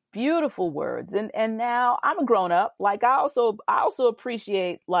beautiful words. And now I'm a grown up. Like, I also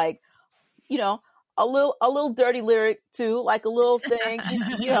appreciate, like, a little dirty lyric too, like a little thing,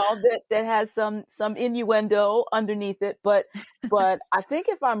 that has some innuendo underneath it. But I think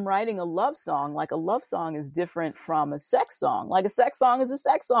if I'm writing a love song, like, a love song is different from a sex song. Like, a sex song is a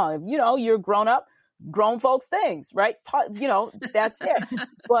sex song. You're grown up, grown folks things, right? That's there.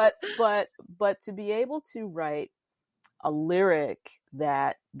 But to be able to write a lyric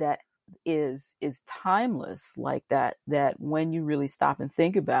that is timeless like that, that when you really stop and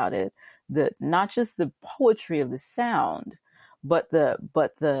think about it, that not just the poetry of the sound, but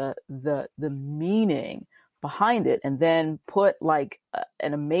the meaning behind it, and then put like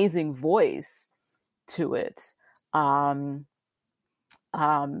an amazing voice to it.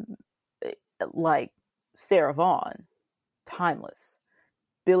 Like Sarah Vaughan, timeless.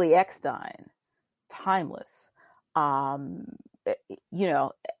 Billy Eckstine, timeless.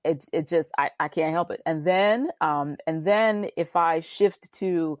 It just, I can't help it. And then if I shift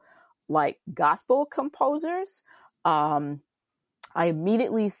to like gospel composers, I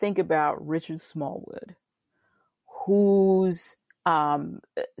immediately think about Richard Smallwood, who's,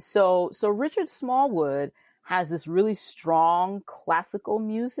 so Richard Smallwood has this really strong classical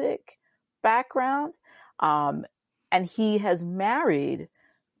music background. And he has married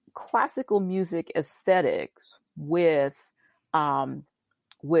classical music aesthetics with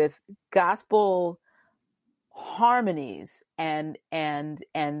gospel harmonies and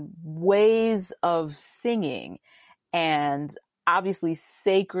ways of singing, and obviously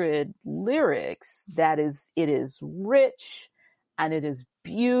sacred lyrics. It is rich and it is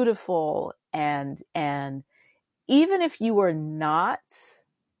beautiful, and even if you are not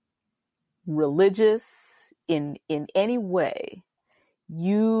religious in any way,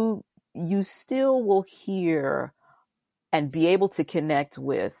 you still will hear and be able to connect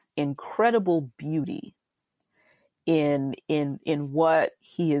with incredible beauty in what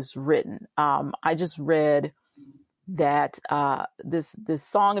he has written. I just read that this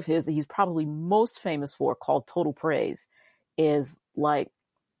song of his that he's probably most famous for, called Total Praise, is like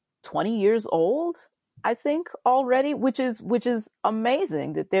 20 years old, I think, already, which is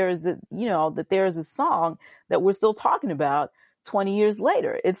amazing that there is a song that we're still talking about 20 years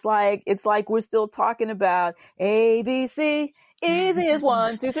later. It's like we're still talking about ABC, easy as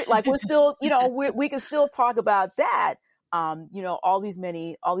 1, 2, 3. Like we're still, we can still talk about that, all these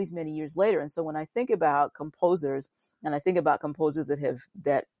many years later. And so when I think about composers, and I think about composers that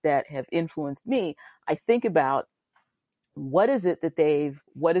have influenced me, I think about what is it they've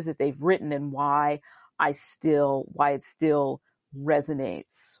written, and why it still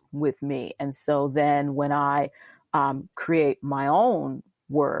resonates with me. And so then when I create my own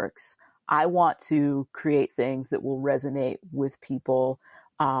works, I want to create things that will resonate with people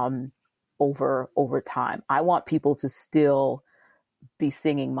over time. I want people to still be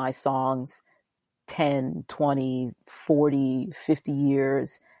singing my songs 10, 20, 40, 50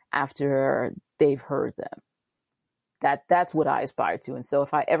 years after they've heard them. That's what I aspire to. And so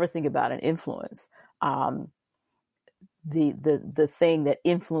if I ever think about an influence, the thing that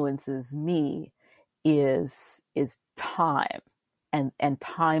influences me is time and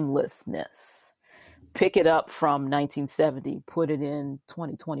timelessness. Pick it up from 1970, put it in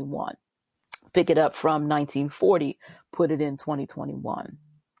 2021. Pick it up from 1940, put it in 2021.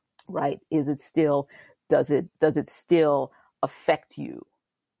 Right? Does it still affect you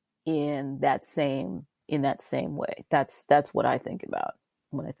in that same way? That's what I think about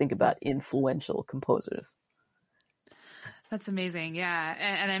when I think about influential composers. That's amazing. Yeah.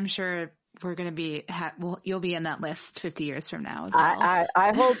 And I'm sure we're going to be, you'll be in that list 50 years from now as well.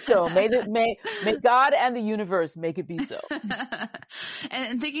 I hope so. May God and the universe make it be so.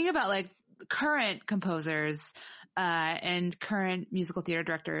 And thinking about like current composers, and current musical theater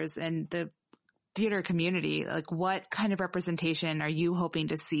directors and the theater community, like what kind of representation are you hoping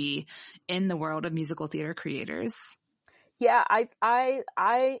to see in the world of musical theater creators? Yeah,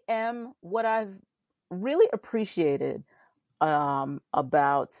 I am, what I've really appreciated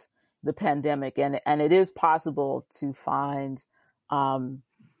about the pandemic, and it is possible to find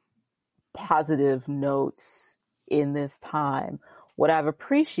positive notes in this time. What I've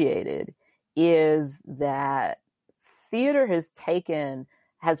appreciated is that theater has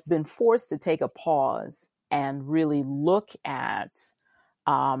been forced to take a pause and really look at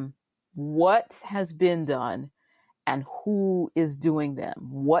what has been done and who is doing them.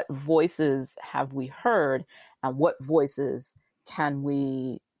 What voices have we heard, and what voices can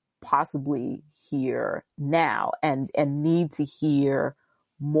we possibly hear now and need to hear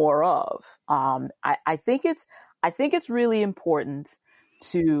more of? I think it's really important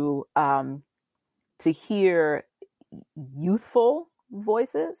to hear youthful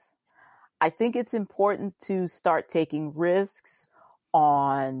voices. I think it's important to start taking risks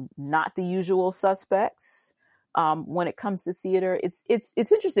on not the usual suspects when it comes to theater. It's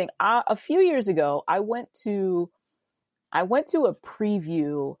interesting. A few years ago, I went to a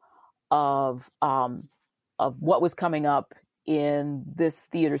preview of what was coming up in this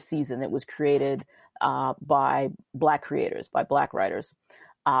theater season. It was created by Black creators, by Black writers.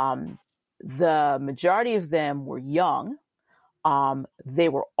 The majority of them were young. They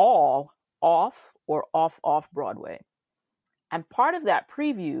were all off Broadway. And part of that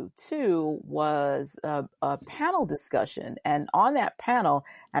preview too was a panel discussion. And on that panel,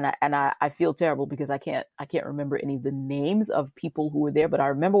 and I feel terrible because I can't remember any of the names of people who were there, but I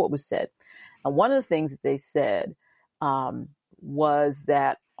remember what was said. And one of the things that they said was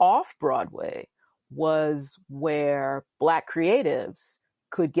that off Broadway was where Black creatives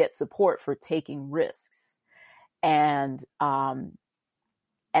could get support for taking risks. And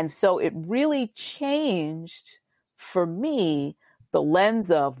so it really changed for me the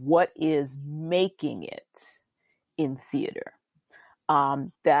lens of what is making it in theater.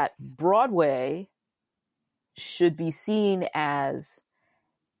 That Broadway should be seen as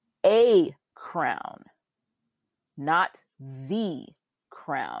a crown, not the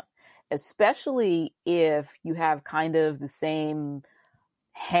crown, especially if you have kind of the same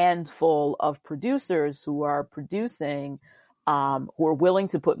handful of producers who are producing, who are willing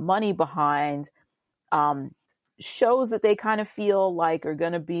to put money behind shows that they kind of feel like are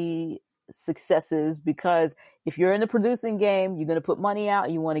going to be successes, because if you're in the producing game, you're going to put money out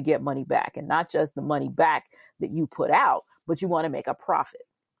and you want to get money back, and not just the money back that you put out, but you want to make a profit,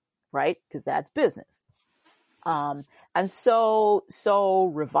 right? Because that's business. And so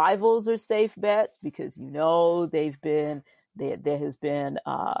revivals are safe bets because, there has been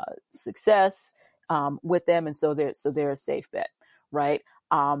success with them. And so they're a safe bet, right?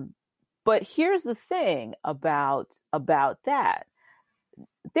 But here's the thing about that.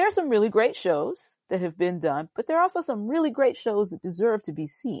 There's some really great shows that have been done, but there are also some really great shows that deserve to be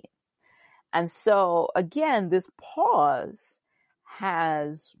seen. And so again, this pause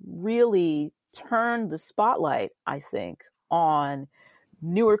has really turned the spotlight, I think, on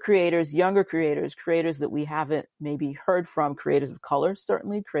newer creators, younger creators that we haven't maybe heard from, creators of color,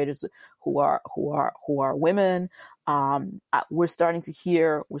 certainly creators who are women. We're starting to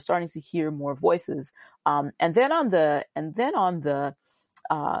hear more voices. And then on the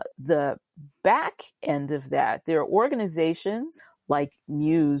back end of that, there are organizations like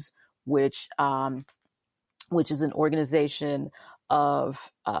Muse, which is an organization of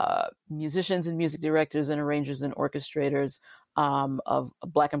musicians and music directors and arrangers and orchestrators of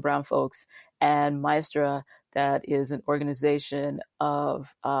Black and brown folks, and Maestra, that is an organization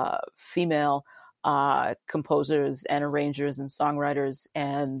of female composers and arrangers and songwriters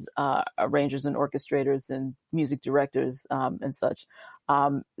and arrangers and orchestrators and music directors and such.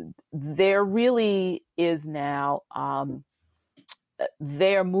 There really is now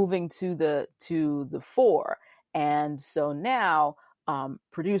they're moving to the fore, and so now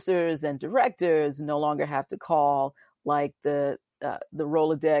producers and directors no longer have to call like the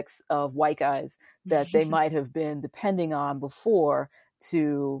Rolodex of white guys that they might have been depending on before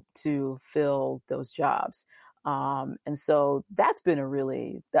to fill those jobs. And so that's been a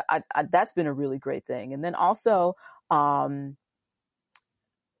really great thing. And then also,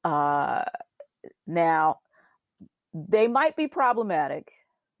 now they might be problematic.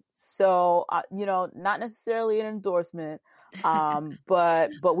 So, not necessarily an endorsement,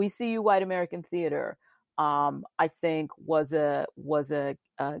 but We See You White American Theater, I think was a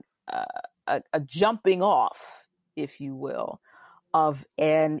jumping off, if you will, of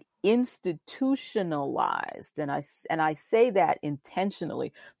an institutionalized, and I say that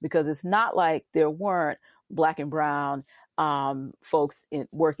intentionally because it's not like there weren't Black and brown folks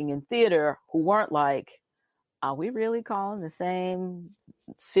working in theater who weren't like, are we really calling the same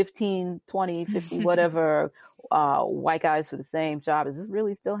 15, 20, 50, whatever, white guys for the same job? Is this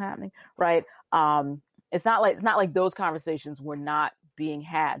really still happening? Right. It's not like those conversations were not being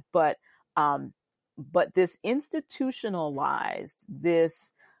had, but this institutionalized,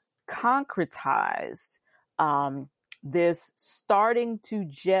 this concretized, this starting to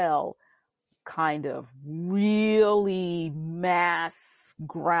gel kind of really mass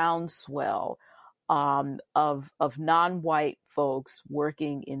groundswell of non-white folks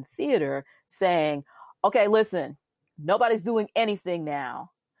working in theater saying, okay, listen, nobody's doing anything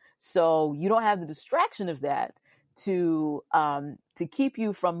now. So you don't have the distraction of that to keep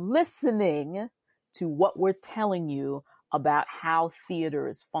you from listening to what we're telling you about how theater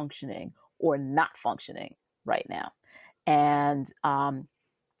is functioning or not functioning right now. And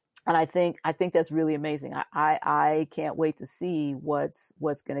I think that's really amazing. I can't wait to see what's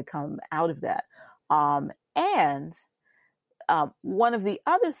going to come out of that. And one of the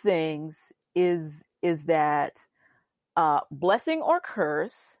other things is that blessing or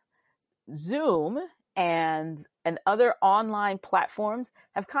curse, Zoom and other online platforms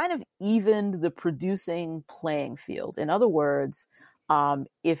have kind of evened the producing playing field. In other words,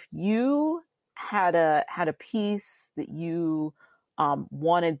 If you had a piece that you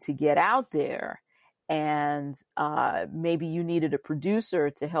wanted to get out there, and maybe you needed a producer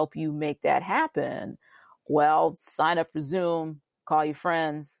to help you make that happen, well, sign up for Zoom, call your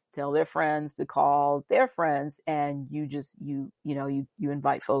friends, tell their friends to call their friends, and you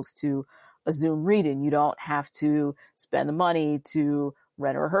invite folks to a Zoom reading. You don't have to spend the money to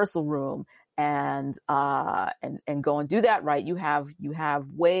rent a rehearsal room and go and do that, right? You have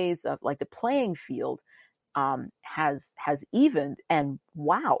ways of, like, the playing field has evened, and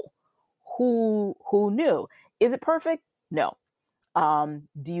wow, who knew? Is it perfect? No.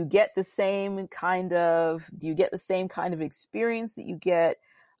 Do you get the same kind of experience that you get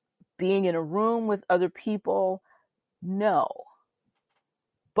being in a room with other people? No.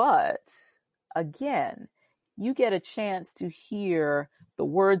 But again, you get a chance to hear the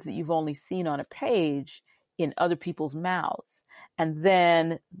words that you've only seen on a page in other people's mouths. And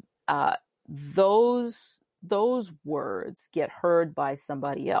then those words get heard by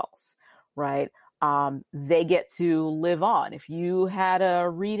somebody else, right? They get to live on. If you had a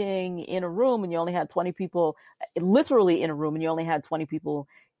reading in a room and you only had 20 people, literally in a room, and you only had 20 people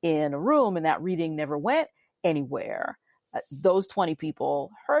in a room, and that reading never went anywhere, those 20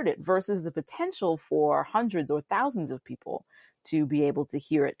 people heard it, versus the potential for hundreds or thousands of people to be able to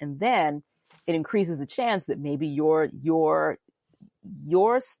hear it. And then it increases the chance that maybe your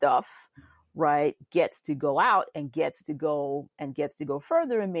stuff, right, gets to go out and gets to go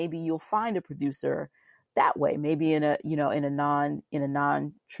further, and maybe you'll find a producer that way, maybe in a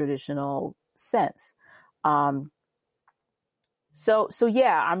non-traditional sense. So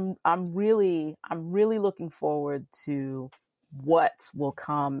yeah, I'm really looking forward to what will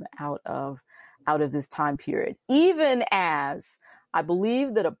come out of this time period, even as I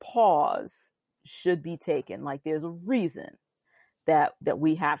believe that a pause should be taken. Like, there's a reason that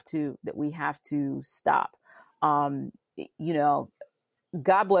we have to stop. God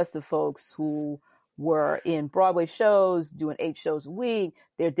bless the folks who were in Broadway shows, doing 8 shows a week.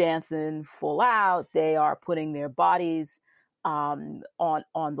 They're dancing full out. They are putting their bodies on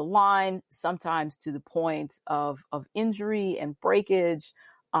the line, sometimes to the point of injury and breakage,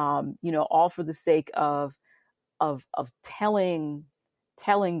 all for the sake of telling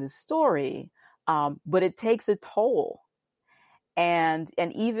the story. But it takes a toll. And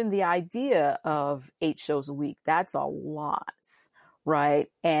even the idea of 8 shows a week, that's a lot, right?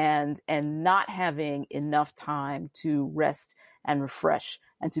 And not having enough time to rest and refresh,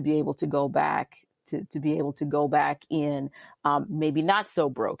 and to be able to go back in, maybe not so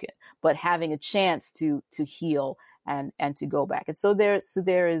broken, but having a chance to heal and to go back. And so there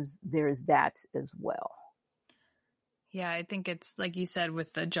is that as well. Yeah, I think it's like you said,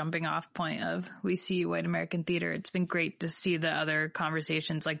 with the jumping off point of We See White American Theater, it's been great to see the other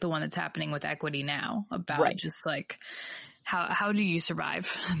conversations, like the one that's happening with Equity Now, about just like how do you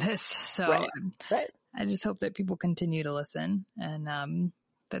survive this? So I just hope that people continue to listen, and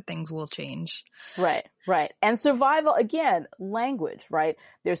that things will change. Right. And survival, again, language, right?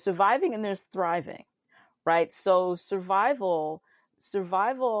 There's surviving and there's thriving, right? So survival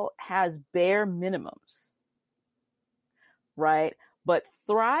has bare minimums, right? But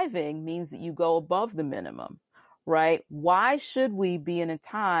thriving means that you go above the minimum, right? Why should we be in a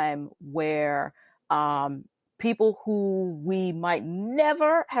time where people who we might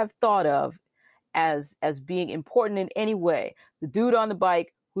never have thought of as being important in any way, the dude on the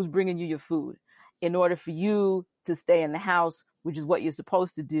bike who's bringing you your food, in order for you to stay in the house, which is what you're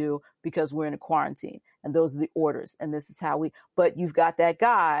supposed to do because we're in a quarantine, and those are the orders, and this is how but you've got that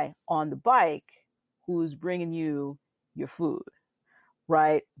guy on the bike who's bringing you your food,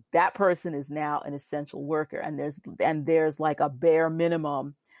 right? That person is now an essential worker, and there's like a bare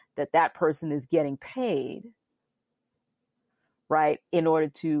minimum that person is getting paid, right, in order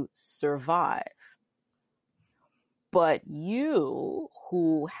to survive. But you,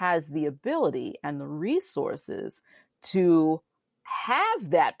 who has the ability and the resources to have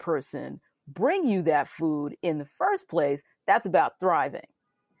that person bring you that food in the first place, that's about thriving.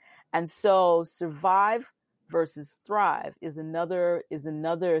 And so survive versus thrive is another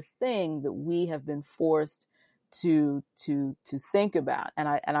thing that we have been forced to think about. And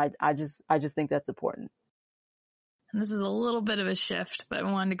I just think that's important. And this is a little bit of a shift, but I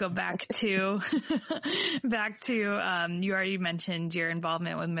wanted to go back to, you already mentioned your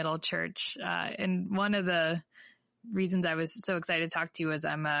involvement with Middle Church. And one of the reasons I was so excited to talk to you is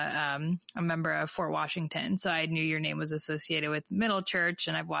I'm a member of Fort Washington. So I knew your name was associated with Middle Church,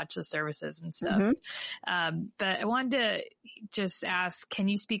 and I've watched the services and stuff. But I wanted to just ask, can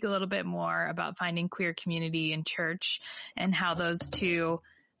you speak a little bit more about finding queer community in church and how those two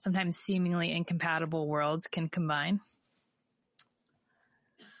sometimes seemingly incompatible worlds can combine?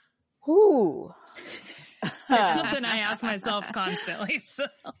 Ooh. It's something I ask myself constantly. So.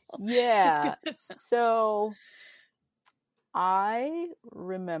 Yeah. So I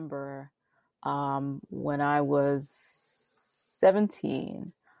remember when I was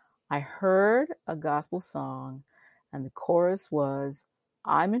 17, I heard a gospel song, and the chorus was,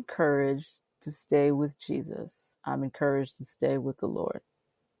 "I'm encouraged to stay with Jesus. I'm encouraged to stay with the Lord."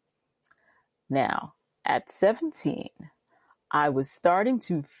 Now, at 17, I was starting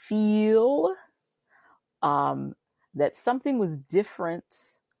to feel that something was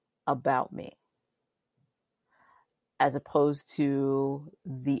different about me as opposed to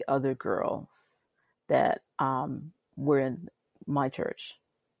the other girls that were in my church.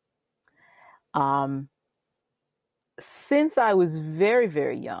 Since I was very,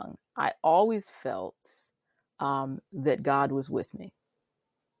 very young, I always felt that God was with me.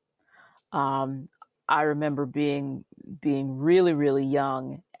 I remember being really, really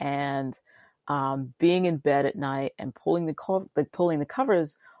young and being in bed at night and pulling the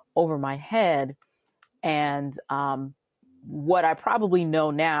covers over my head, and what I probably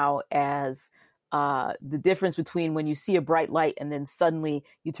know now as the difference between when you see a bright light and then suddenly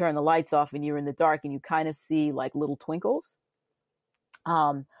you turn the lights off and you're in the dark and you kind of see like little twinkles.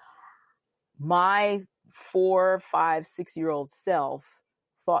 My 4, 5, 6-year-old self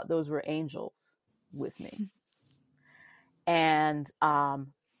thought those were angels with me. And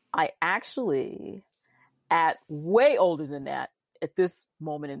I actually, at way older than that, at this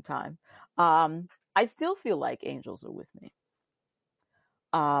moment in time, I still feel like angels are with me.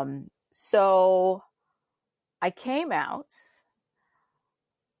 So I came out.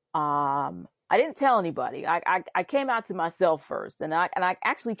 I didn't tell anybody. I came out to myself first, and I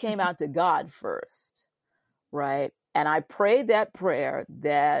actually came out to God first, right? And I prayed that prayer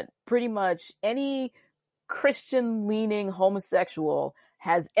that pretty much any Christian-leaning homosexual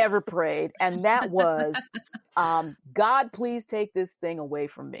has ever prayed, and that was, God, please take this thing away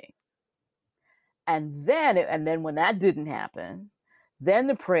from me. And then when that didn't happen, then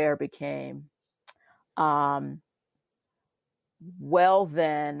the prayer became, well,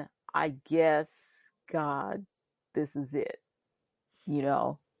 then I guess, God, this is it. You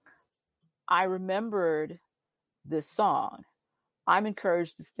know, I remembered this song, "I'm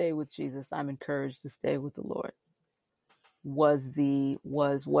encouraged to stay with Jesus. I'm encouraged to stay with the Lord," was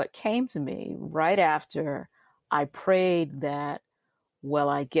what came to me right after I prayed that, well,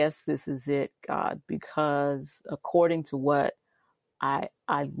 I guess this is it, God, because according to what I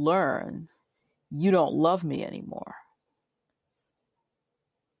learned, you don't love me anymore.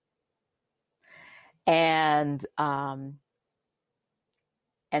 And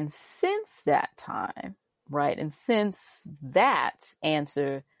since that time, right, and since that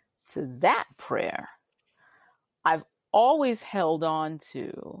answer to that prayer, I've always held on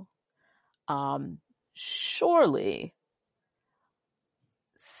to, surely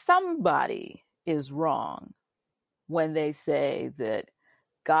somebody is wrong when they say that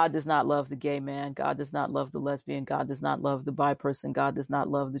God does not love the gay man, God does not love the lesbian, God does not love the bi person, God does not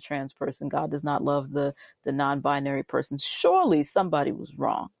love the trans person, God does not love the non-binary person. Surely somebody was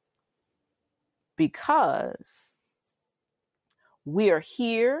wrong, because we are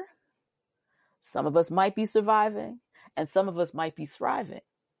here. Some of us might be surviving and some of us might be thriving,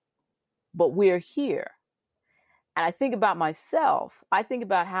 but we're here. And I think about myself. I think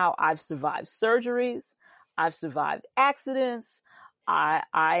about how I've survived surgeries. I've survived accidents.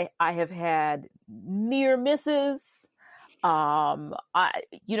 I have had near misses. I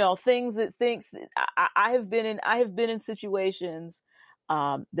have been in situations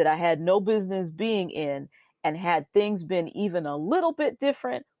that I had no business being in, and had things been even a little bit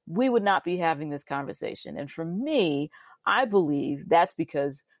different, we would not be having this conversation. And for me, I believe that's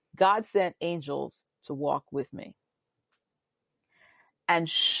because God sent angels to walk with me. And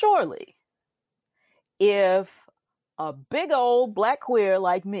surely, if a big old black queer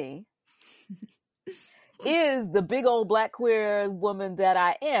like me is the big old black queer woman that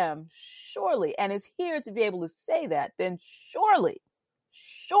I am, surely, and is here to be able to say that, then surely,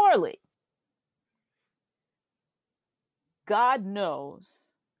 God knows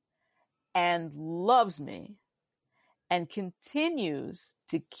and loves me and continues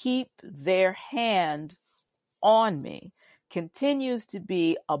to keep their hand on me, continues to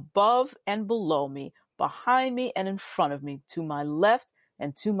be above and below me, behind me and in front of me, to my left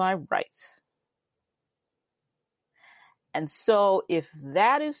and to my right. And so if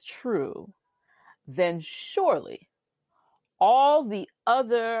that is true, then surely all the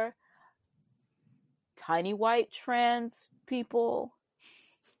other tiny white trans people,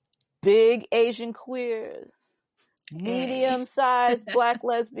 big Asian queers, medium-sized Black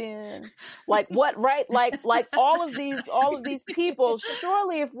lesbians, like what, right? Like all of these people,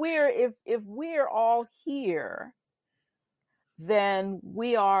 surely if we're all here, then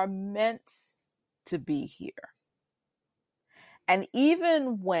we are meant to be here. And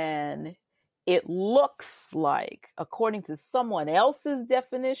even when it looks like, according to someone else's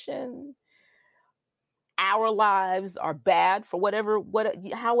definition, our lives are bad for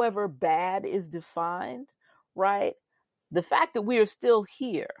however bad is defined, right? The fact that we are still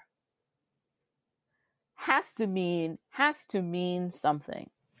here has to mean something.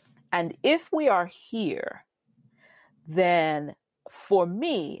 And if we are here, then for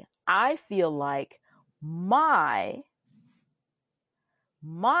me, I feel like my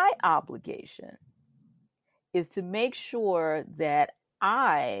obligation is to make sure that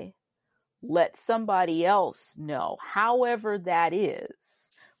I let somebody else know, however that is,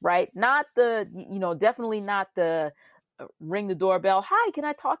 right? Not definitely not the ring the doorbell. Hi, can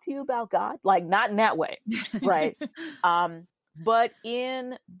I talk to you about God? Like not in that way, right? But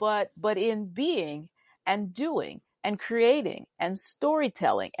in being and doing and creating and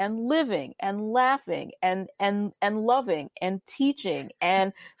storytelling and living and laughing and loving and teaching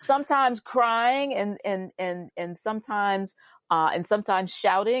and sometimes crying and sometimes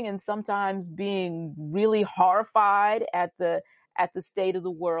shouting and sometimes being really horrified at the state of the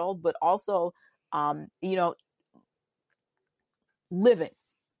world, but also living.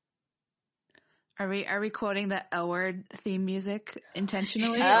 Are we quoting the L Word theme music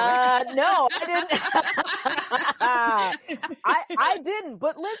intentionally? No, I didn't. I didn't.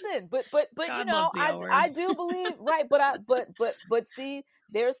 But listen, but I do believe, right? But see,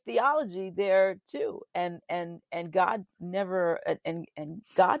 there's theology there too, and God never and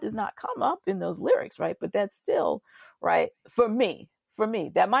God does not come up in those lyrics, right? But that's still right for me.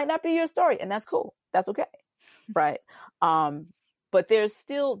 That might not be your story, and that's cool. That's okay, right? But there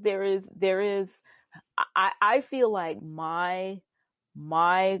is. I feel like my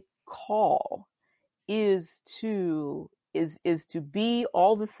call is to be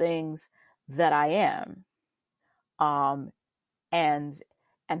all the things that I am,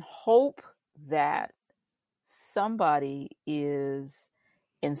 and hope that somebody is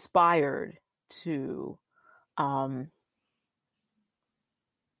inspired to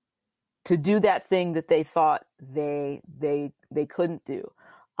do that thing that they thought they couldn't do.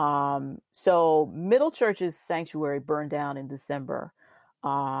 So Middle Church's sanctuary burned down in December.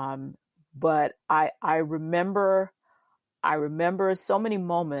 But I remember so many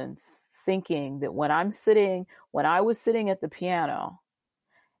moments thinking that when I was sitting at the piano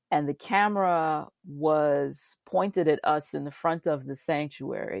and the camera was pointed at us in the front of the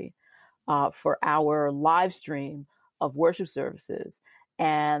sanctuary, for our live stream of worship services.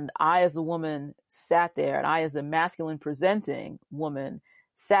 And I, as a woman, sat there, and I, as a masculine presenting woman,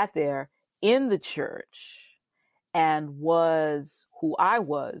 sat there in the church and was who I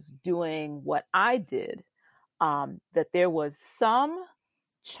was, doing what I did, that there was some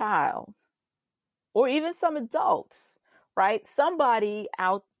child or even some adults, right? Somebody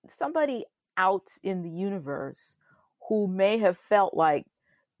out in the universe who may have felt like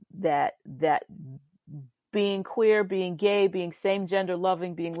that being queer, being gay, being same gender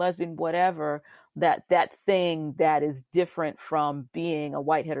loving, being lesbian, whatever, that thing that is different from being a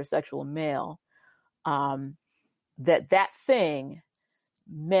white heterosexual male, that thing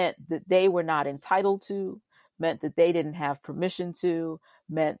meant that they were not entitled to, meant that they didn't have permission to,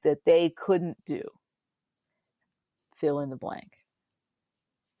 meant that they couldn't do. Fill in the blank.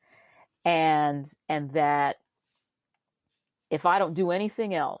 And that if I don't do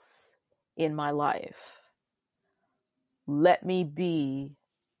anything else in my life, let me be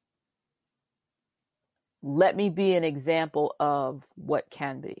an example of what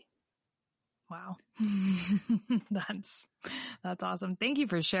can be. Wow. That's awesome. Thank you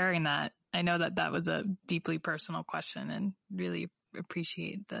for sharing that. I know that was a deeply personal question, and really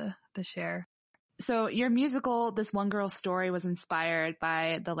appreciate the share. So your musical, This One Girl's Story, was inspired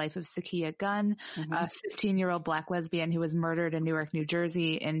by the life of Sakia Gunn, a 15-year-old Black lesbian who was murdered in Newark, New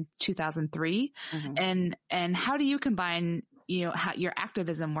Jersey in 2003. And how do you combine, your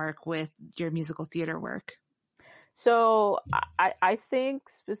activism work with your musical theater work? So I think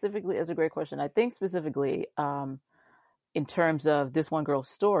specifically, it's a great question. I think specifically in terms of This One Girl's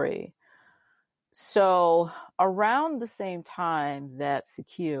Story, So around the same time that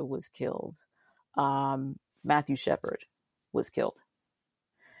Sakia was killed, Matthew Shepard was killed.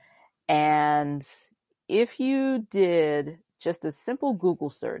 And if you did just a simple Google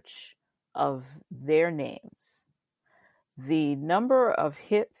search of their names, the number of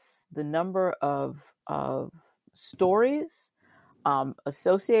hits, the number of stories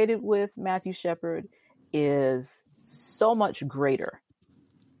associated with Matthew Shepard is so much greater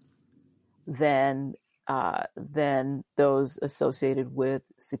than those associated with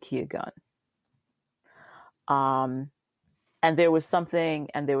Sakia Gunn. And there was something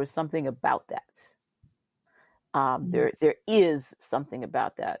about that. There is something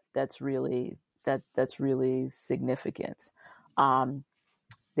about that that's really significant.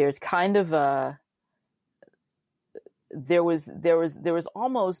 There's kind of there was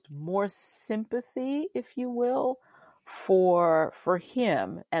almost more sympathy, if you will, for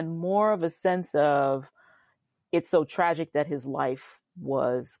him, and more of a sense of it's so tragic that his life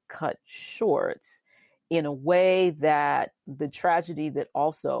was cut short, in a way that the tragedy that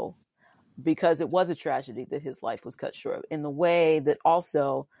also, because it was a tragedy that his life was cut short, in the way that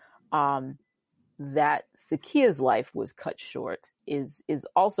also that Sakia's life was cut short is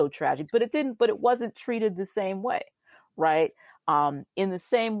also tragic, but it wasn't treated the same way, right? In the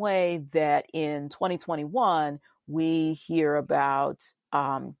same way that in 2021 we hear about,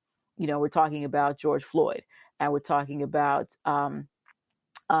 we're talking about George Floyd, and we're talking about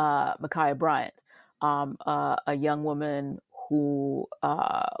Ma'Khia Bryant, a young woman who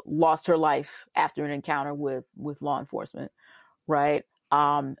lost her life after an encounter with law enforcement, right?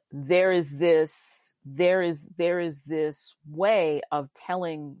 There is this way of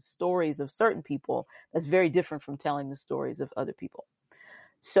telling stories of certain people that's very different from telling the stories of other people.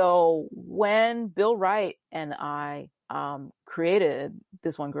 So when Bill Wright and I created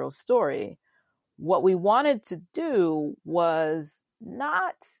This One Girl's Story, what we wanted to do was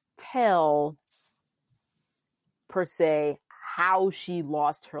not tell per se how she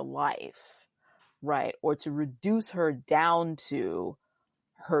lost her life, right? Or to reduce her down to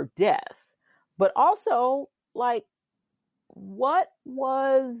her death, but also, like, what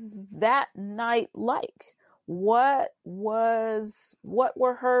was that night like? What were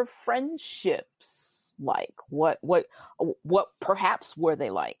her friendships like? What perhaps were they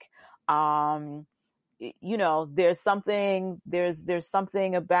like? There's something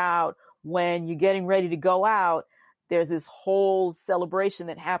about when you're getting ready to go out, there's this whole celebration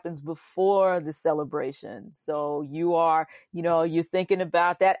that happens before the celebration. So you're thinking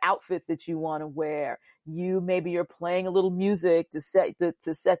about that outfit that you want to wear. Maybe you're playing a little music to set the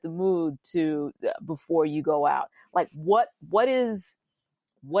mood before you go out. Like what is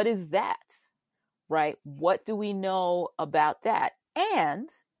that, right? What do we know about that? And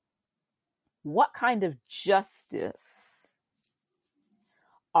what kind of justice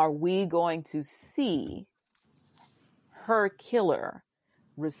are we going to see her killer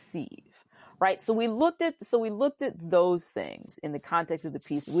receive, right? So we looked at those things in the context of the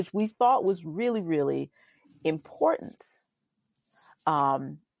piece, which we thought was really, really important.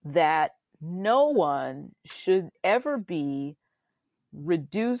 That no one should ever be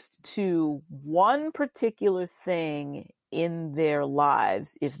reduced to one particular thing in their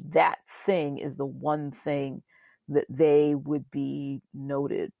lives if that thing is the one thing that they would be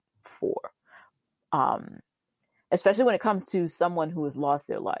noted for. Especially when it comes to someone who has lost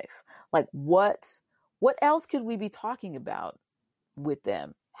their life. Like what else could we be talking about with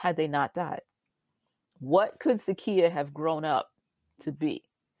them had they not died? What could Sakia have grown up to be?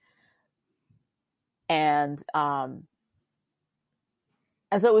 And so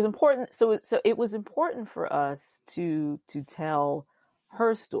it was important. So it was important for us to tell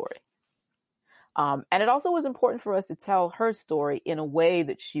her story. And it also was important for us to tell her story in a way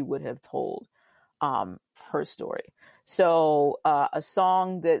that she would have told her story. So a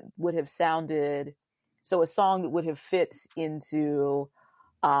song that would have fit into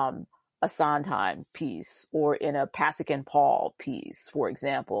a Sondheim piece, or in a Pasek and Paul piece, for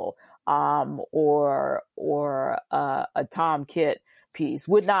example, or a Tom Kitt piece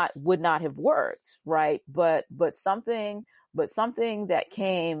would not have worked, right? But something that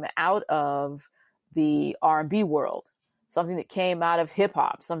came out of the R&B world, something that came out of hip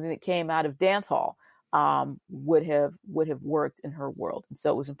hop, something that came out of dance hall, would have worked in her world. And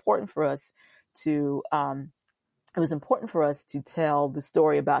so it was important for us to tell the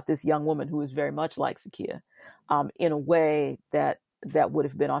story about this young woman who was very much like Sakia, in a way that would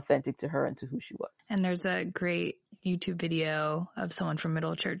have been authentic to her and to who she was. And there's a great YouTube video of someone from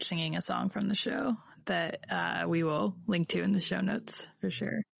Middle Church singing a song from the show that we will link to in the show notes for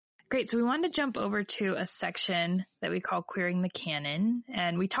sure. Great. So we wanted to jump over to a section that we call Queering the Canon.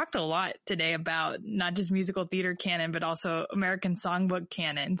 And we talked a lot today about not just musical theater canon, but also American songbook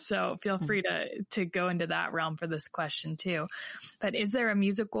canon. So feel free to go into that realm for this question too. But is there a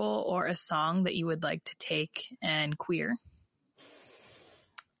musical or a song that you would like to take and queer?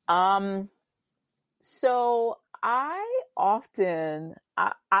 So I often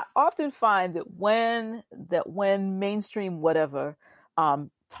find that when mainstream whatever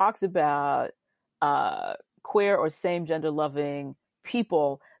talks about queer or same gender loving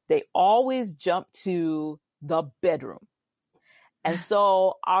people, they always jump to the bedroom. And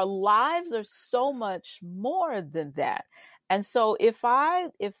so our lives are so much more than that. And so if I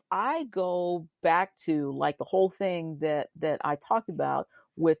go back to like the whole thing that I talked about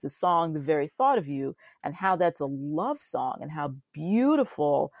with the song, The Very Thought of You, and how that's a love song and how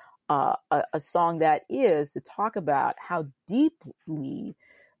beautiful a song that is to talk about how deep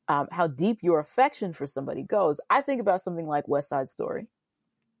your affection for somebody goes. I think about something like West Side Story.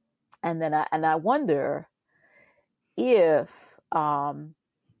 And then I wonder if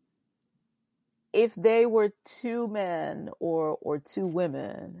they were two men or two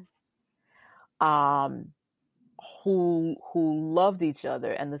women, who loved each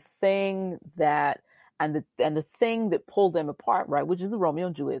other, and the thing that pulled them apart, right, which is the Romeo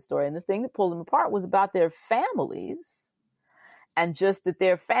and Juliet story, and the thing that pulled them apart was about their families, and just that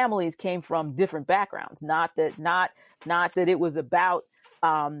their families came from different backgrounds, not that it was about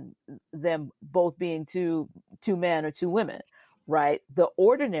them both being two men or two women, right? The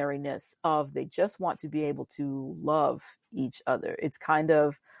ordinariness of they just want to be able to love each other. It's kind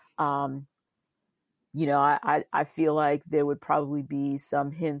of I feel like there would probably be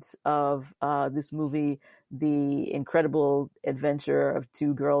some hints of this movie, The Incredible Adventure of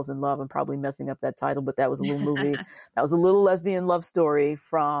Two Girls in Love. I'm probably messing up that title, but that was a little movie. That was a little lesbian love story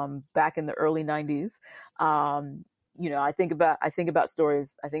from back in the early 90s. I think about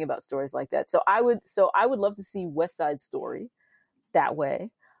stories like that. So I would love to see West Side Story that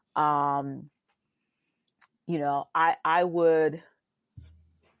way. I would.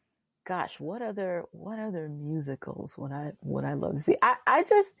 Gosh, what other musicals would I love to see? I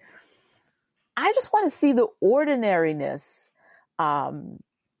just want to see the ordinariness,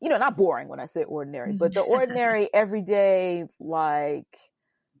 not boring when I say ordinary, but the ordinary everyday, like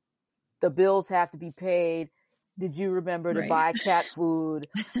the bills have to be paid. Did you remember to buy cat food?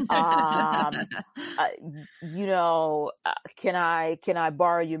 Can I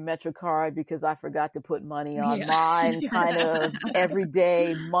borrow your Metro card because I forgot to put money on mine? Kind of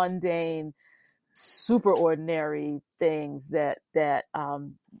everyday, mundane, super ordinary things that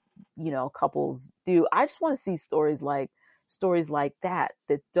couples do. I just want to see stories like that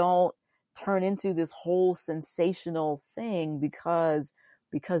don't turn into this whole sensational thing because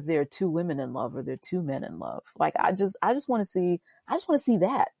there are two women in love or there are two men in love. Like I just want to see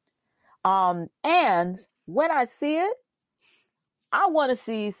that. And when I see it, I want to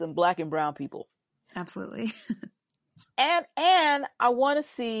see some Black and brown people. Absolutely. and I want to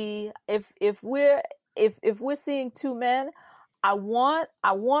see if we're seeing two men, I want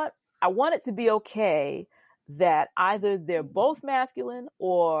it to be okay that either they're both masculine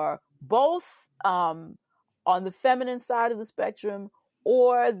or both on the feminine side of the spectrum,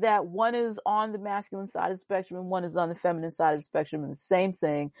 or that one is on the masculine side of the spectrum and one is on the feminine side of the spectrum, and the same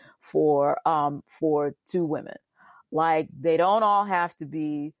thing for two women. Like they don't all have to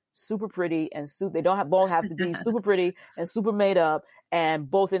be super pretty and they don't both have to be super pretty and super made up and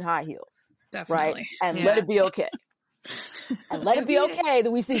both in high heels. Definitely. Right? And let it be okay. And let it be okay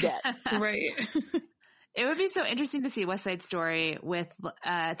that we see that. Right. It would be so interesting to see West Side Story with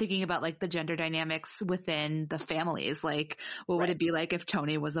thinking about like the gender dynamics within the families. Like, what would it be like if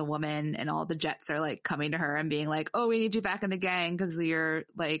Tony was a woman and all the Jets are like coming to her and being like, "Oh, we need you back in the gang because you're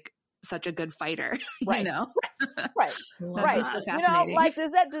like such a good fighter." Right. Right. So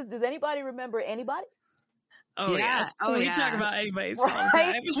fascinating. Does anybody remember Anybody's? Oh yeah. Yes. Oh we yeah. talk about Anybody's all the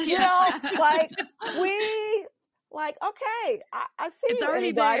time. Okay, I see it's you,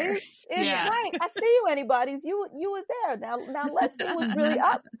 Anybody's. Right. I see you, Anybody's. You were there. Now let's see what's really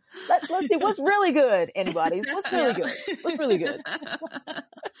up. Let's see what's really good, Anybody's. What's really good? What's really good?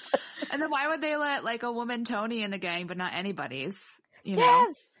 And then why would they let like a woman Tony in the gang, but not Anybody's?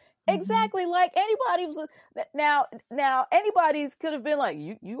 Yes. Exactly. Like Anybody was now Anybody's could have been like,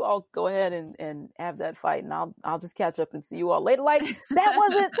 you all go ahead and have that fight and I'll just catch up and see you all later. Like that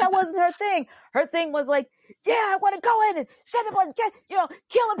wasn't her thing. Her thing was like, yeah, I want to go in and shut up and kill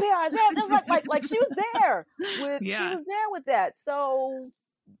the PRs. It was like she was there with that. So,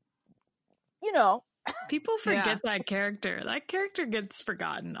 People forget that character. That character gets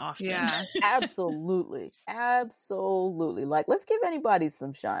forgotten often. Yeah. Absolutely. Absolutely. Like, let's give anybody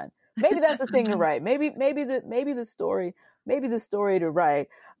some shine. Maybe that's the thing to write. Maybe the story to write,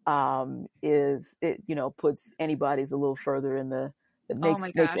 is it, puts anybody's a little further in the, it makes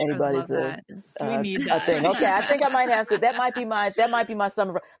anybody's we need that thing. Okay. I think I might have to, that might be my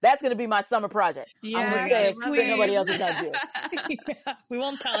summer, that's going to be my summer project. Yeah, I'm going to say nobody else is going to do it. Yeah, we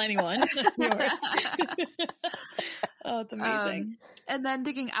won't tell anyone. Oh, it's amazing. And then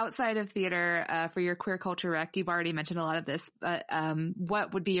thinking outside of theater, for your queer culture rec, you've already mentioned a lot of this, but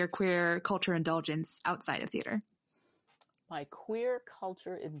what would be your queer culture indulgence outside of theater? My queer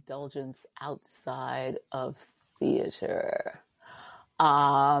culture indulgence outside of theater.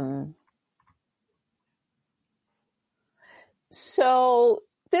 So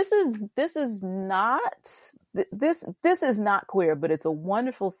this is not queer, but it's a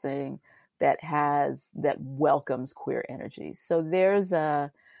wonderful thing that welcomes queer energy. So there's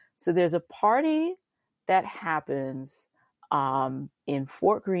a party that happens in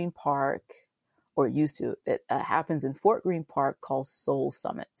Fort Greene Park, or it happens in Fort Greene Park, called Soul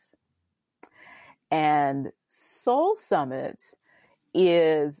Summit. And Soul Summit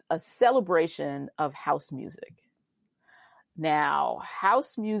is a celebration of house music. Now,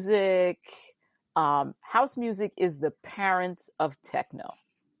 house music is the parent of techno.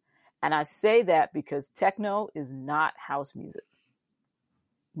 And I say that because techno is not house music,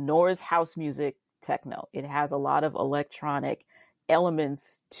 nor is house music techno. It has a lot of electronic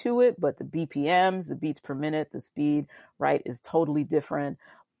elements to it, but the BPMs, the beats per minute, the speed, right, is totally different.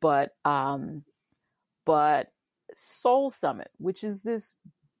 But Soul Summit, which is this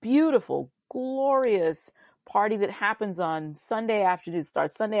beautiful, glorious party that happens on Sunday afternoon,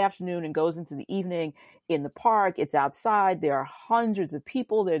 starts Sunday afternoon and goes into the evening in the park. It's outside. There are hundreds of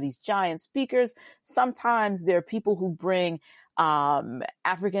people. There are these giant speakers. Sometimes there are people who bring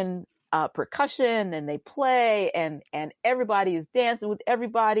African percussion, and they play, and everybody is dancing with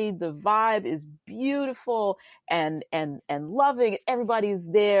everybody. The vibe is beautiful and loving. Everybody is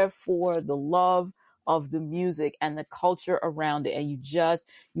there for the love of the music and the culture around it. And you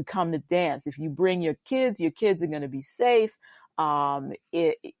come to dance. If you bring your kids are going to be safe.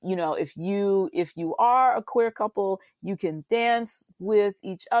 If you are a queer couple, you can dance with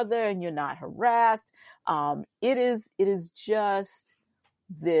each other and you're not harassed. It is just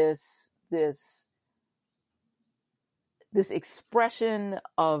this expression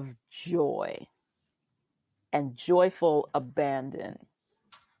of joy and joyful abandon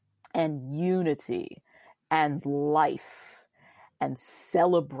and unity and life and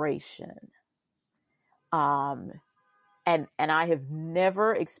celebration. And I have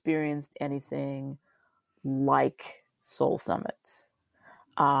never experienced anything like Soul Summit.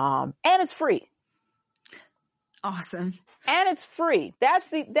 And it's free. Awesome. And it's free. That's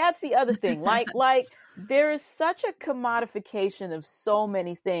the other thing. Like there is such a commodification of so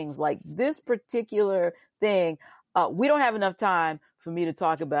many things. Like this particular thing, we don't have enough time for me to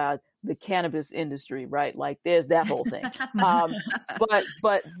talk about the cannabis industry, right? Like there's that whole thing.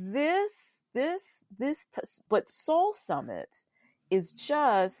 But Soul Summit is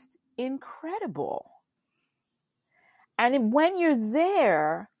just incredible. And when you're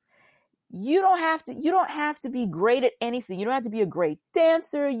there, you don't have to be great at anything. You don't have to be a great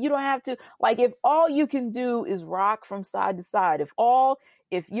dancer. You don't have to, like, if all you can do is rock from side to side,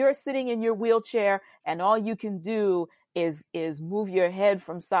 if you're sitting in your wheelchair and all you can do is move your head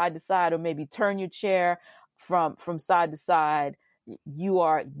from side to side, or maybe turn your chair from side to side, you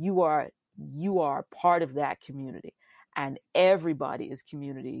are part of that community. And everybody is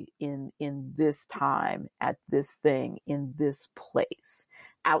community in this time, at this thing, in this place,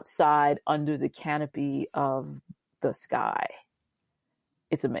 outside under the canopy of the sky.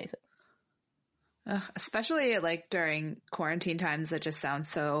 It's amazing. Especially like during quarantine times, that just sounds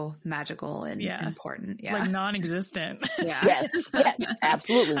so magical and important. Yeah. Like non-existent. Yeah. Yes,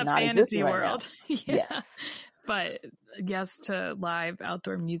 absolutely. A non-existent fantasy right world. now. Yes. But yes, to live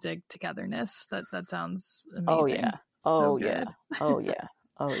outdoor music togetherness. That sounds amazing. Oh yeah. Oh So yeah. good. Oh yeah.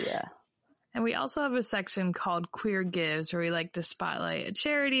 Oh yeah. And we also have a section called Queer Gives, where we like to spotlight a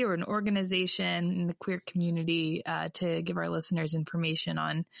charity or an organization in the queer community to give our listeners information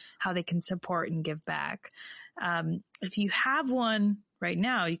on how they can support and give back. If you have one right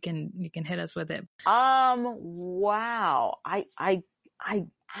now, you can hit us with it. Wow. I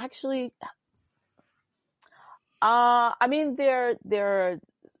actually, I mean, there are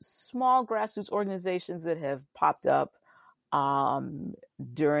small grassroots organizations that have popped up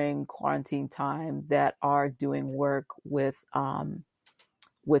during quarantine time that are doing work with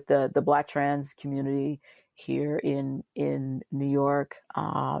with the Black trans community here in New York.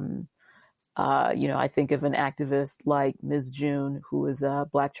 I think of an activist like Ms. June, who is a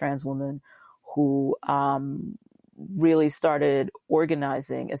Black trans woman who really started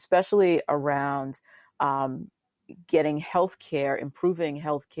organizing, especially around getting healthcare, improving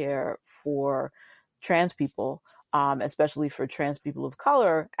healthcare for trans people, especially for trans people of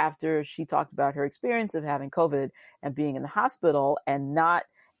color, after she talked about her experience of having COVID and being in the hospital and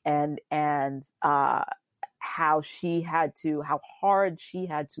how hard she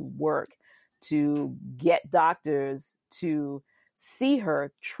had to work to get doctors to see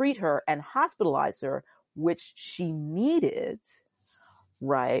her, treat her, and hospitalize her, which she needed,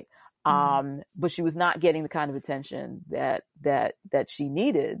 right? But she was not getting the kind of attention that she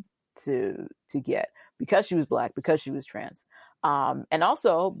needed to get, because she was Black, because she was trans, and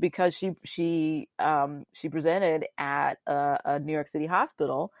also because she presented at a New York City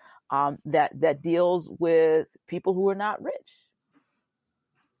hospital that deals with people who are not rich,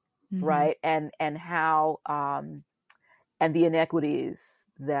 right? And how and the inequities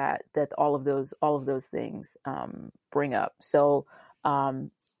that all of those things bring up. So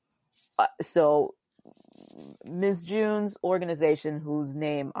Ms. June's organization, whose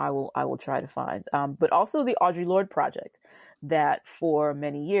name I will try to find, but also the Audre Lorde Project, that for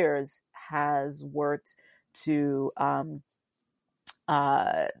many years has worked to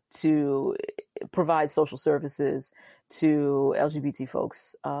provide social services to LGBT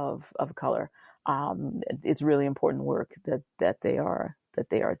folks of color. It's really important work that they are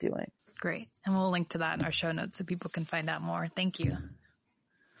doing. Great. And we'll link to that in our show notes so people can find out more. Thank you.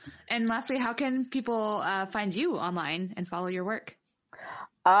 And lastly, how can people find you online and follow your work?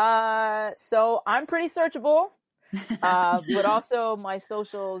 So I'm pretty searchable, but also my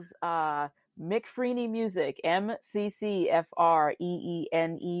socials, McFreeney Music,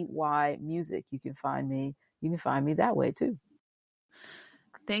 MCCFREENEY Music. You can find me that way too.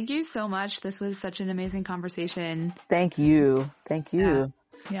 Thank you so much. This was such an amazing conversation. Thank you.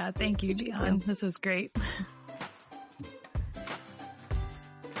 Yeah, thank you, Jihan. This was great.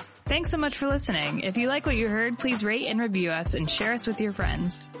 Thanks so much for listening. If you like what you heard, please rate and review us and share us with your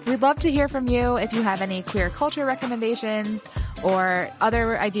friends. We'd love to hear from you. If you have any queer culture recommendations or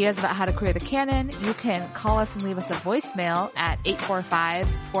other ideas about how to queer the canon, you can call us and leave us a voicemail at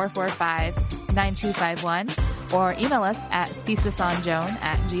 845-445-9251 or email us at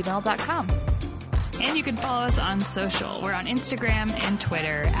thesisonjoan@gmail.com. And you can follow us on social. We're on Instagram and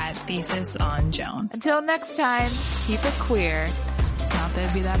Twitter at ThesisOnJoan. Until next time, keep it queer. Not that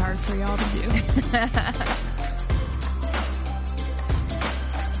it'd be that hard for y'all to do.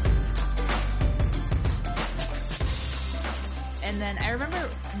 And then I remember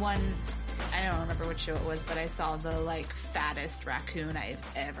I don't remember which show it was, but I saw the fattest raccoon I've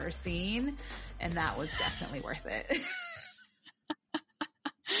ever seen, and that was definitely worth it.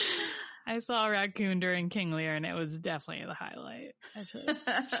 I saw a raccoon during King Lear, and it was definitely the highlight. I should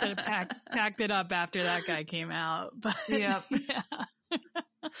have packed it up after that guy came out. But yep. Yeah.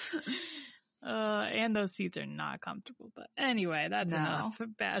 And those seats are not comfortable. But anyway, that's enough for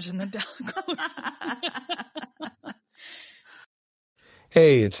bashing the dog.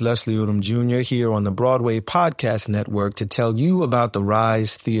 Hey, it's Leslie Odom Jr. here on the Broadway Podcast Network to tell you about the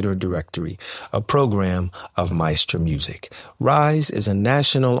Rise Theater Directory, a program of Maestro Music. Rise is a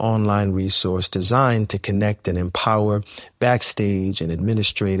national online resource designed to connect and empower backstage and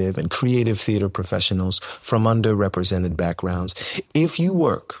administrative and creative theater professionals from underrepresented backgrounds. If you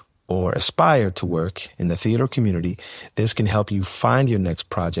work or aspire to work in the theater community, this can help you find your next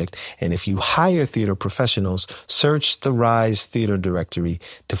project. And if you hire theater professionals, search the Rise Theater Directory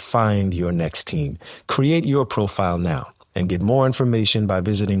to find your next team. Create your profile now and get more information by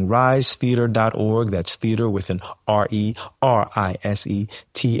visiting risetheater.org. That's theater with an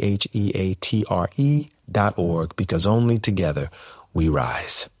RERISETHEATRE.org, because only together we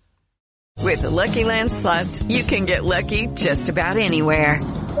rise. With the Lucky Land Slots, you can get lucky just about anywhere.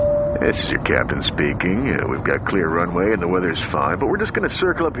 This is your captain speaking. We've got clear runway and the weather's fine, but we're just going to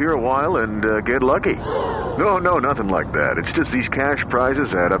circle up here a while and get lucky. No, nothing like that. It's just these cash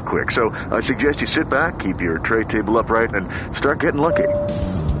prizes add up quick. So I suggest you sit back, keep your tray table upright, and start getting lucky.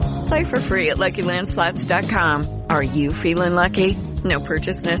 Play for free at LuckyLandSlots.com. Are you feeling lucky? No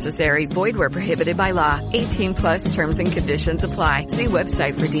purchase necessary. Void where prohibited by law. 18+ terms and conditions apply. See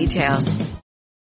website for details.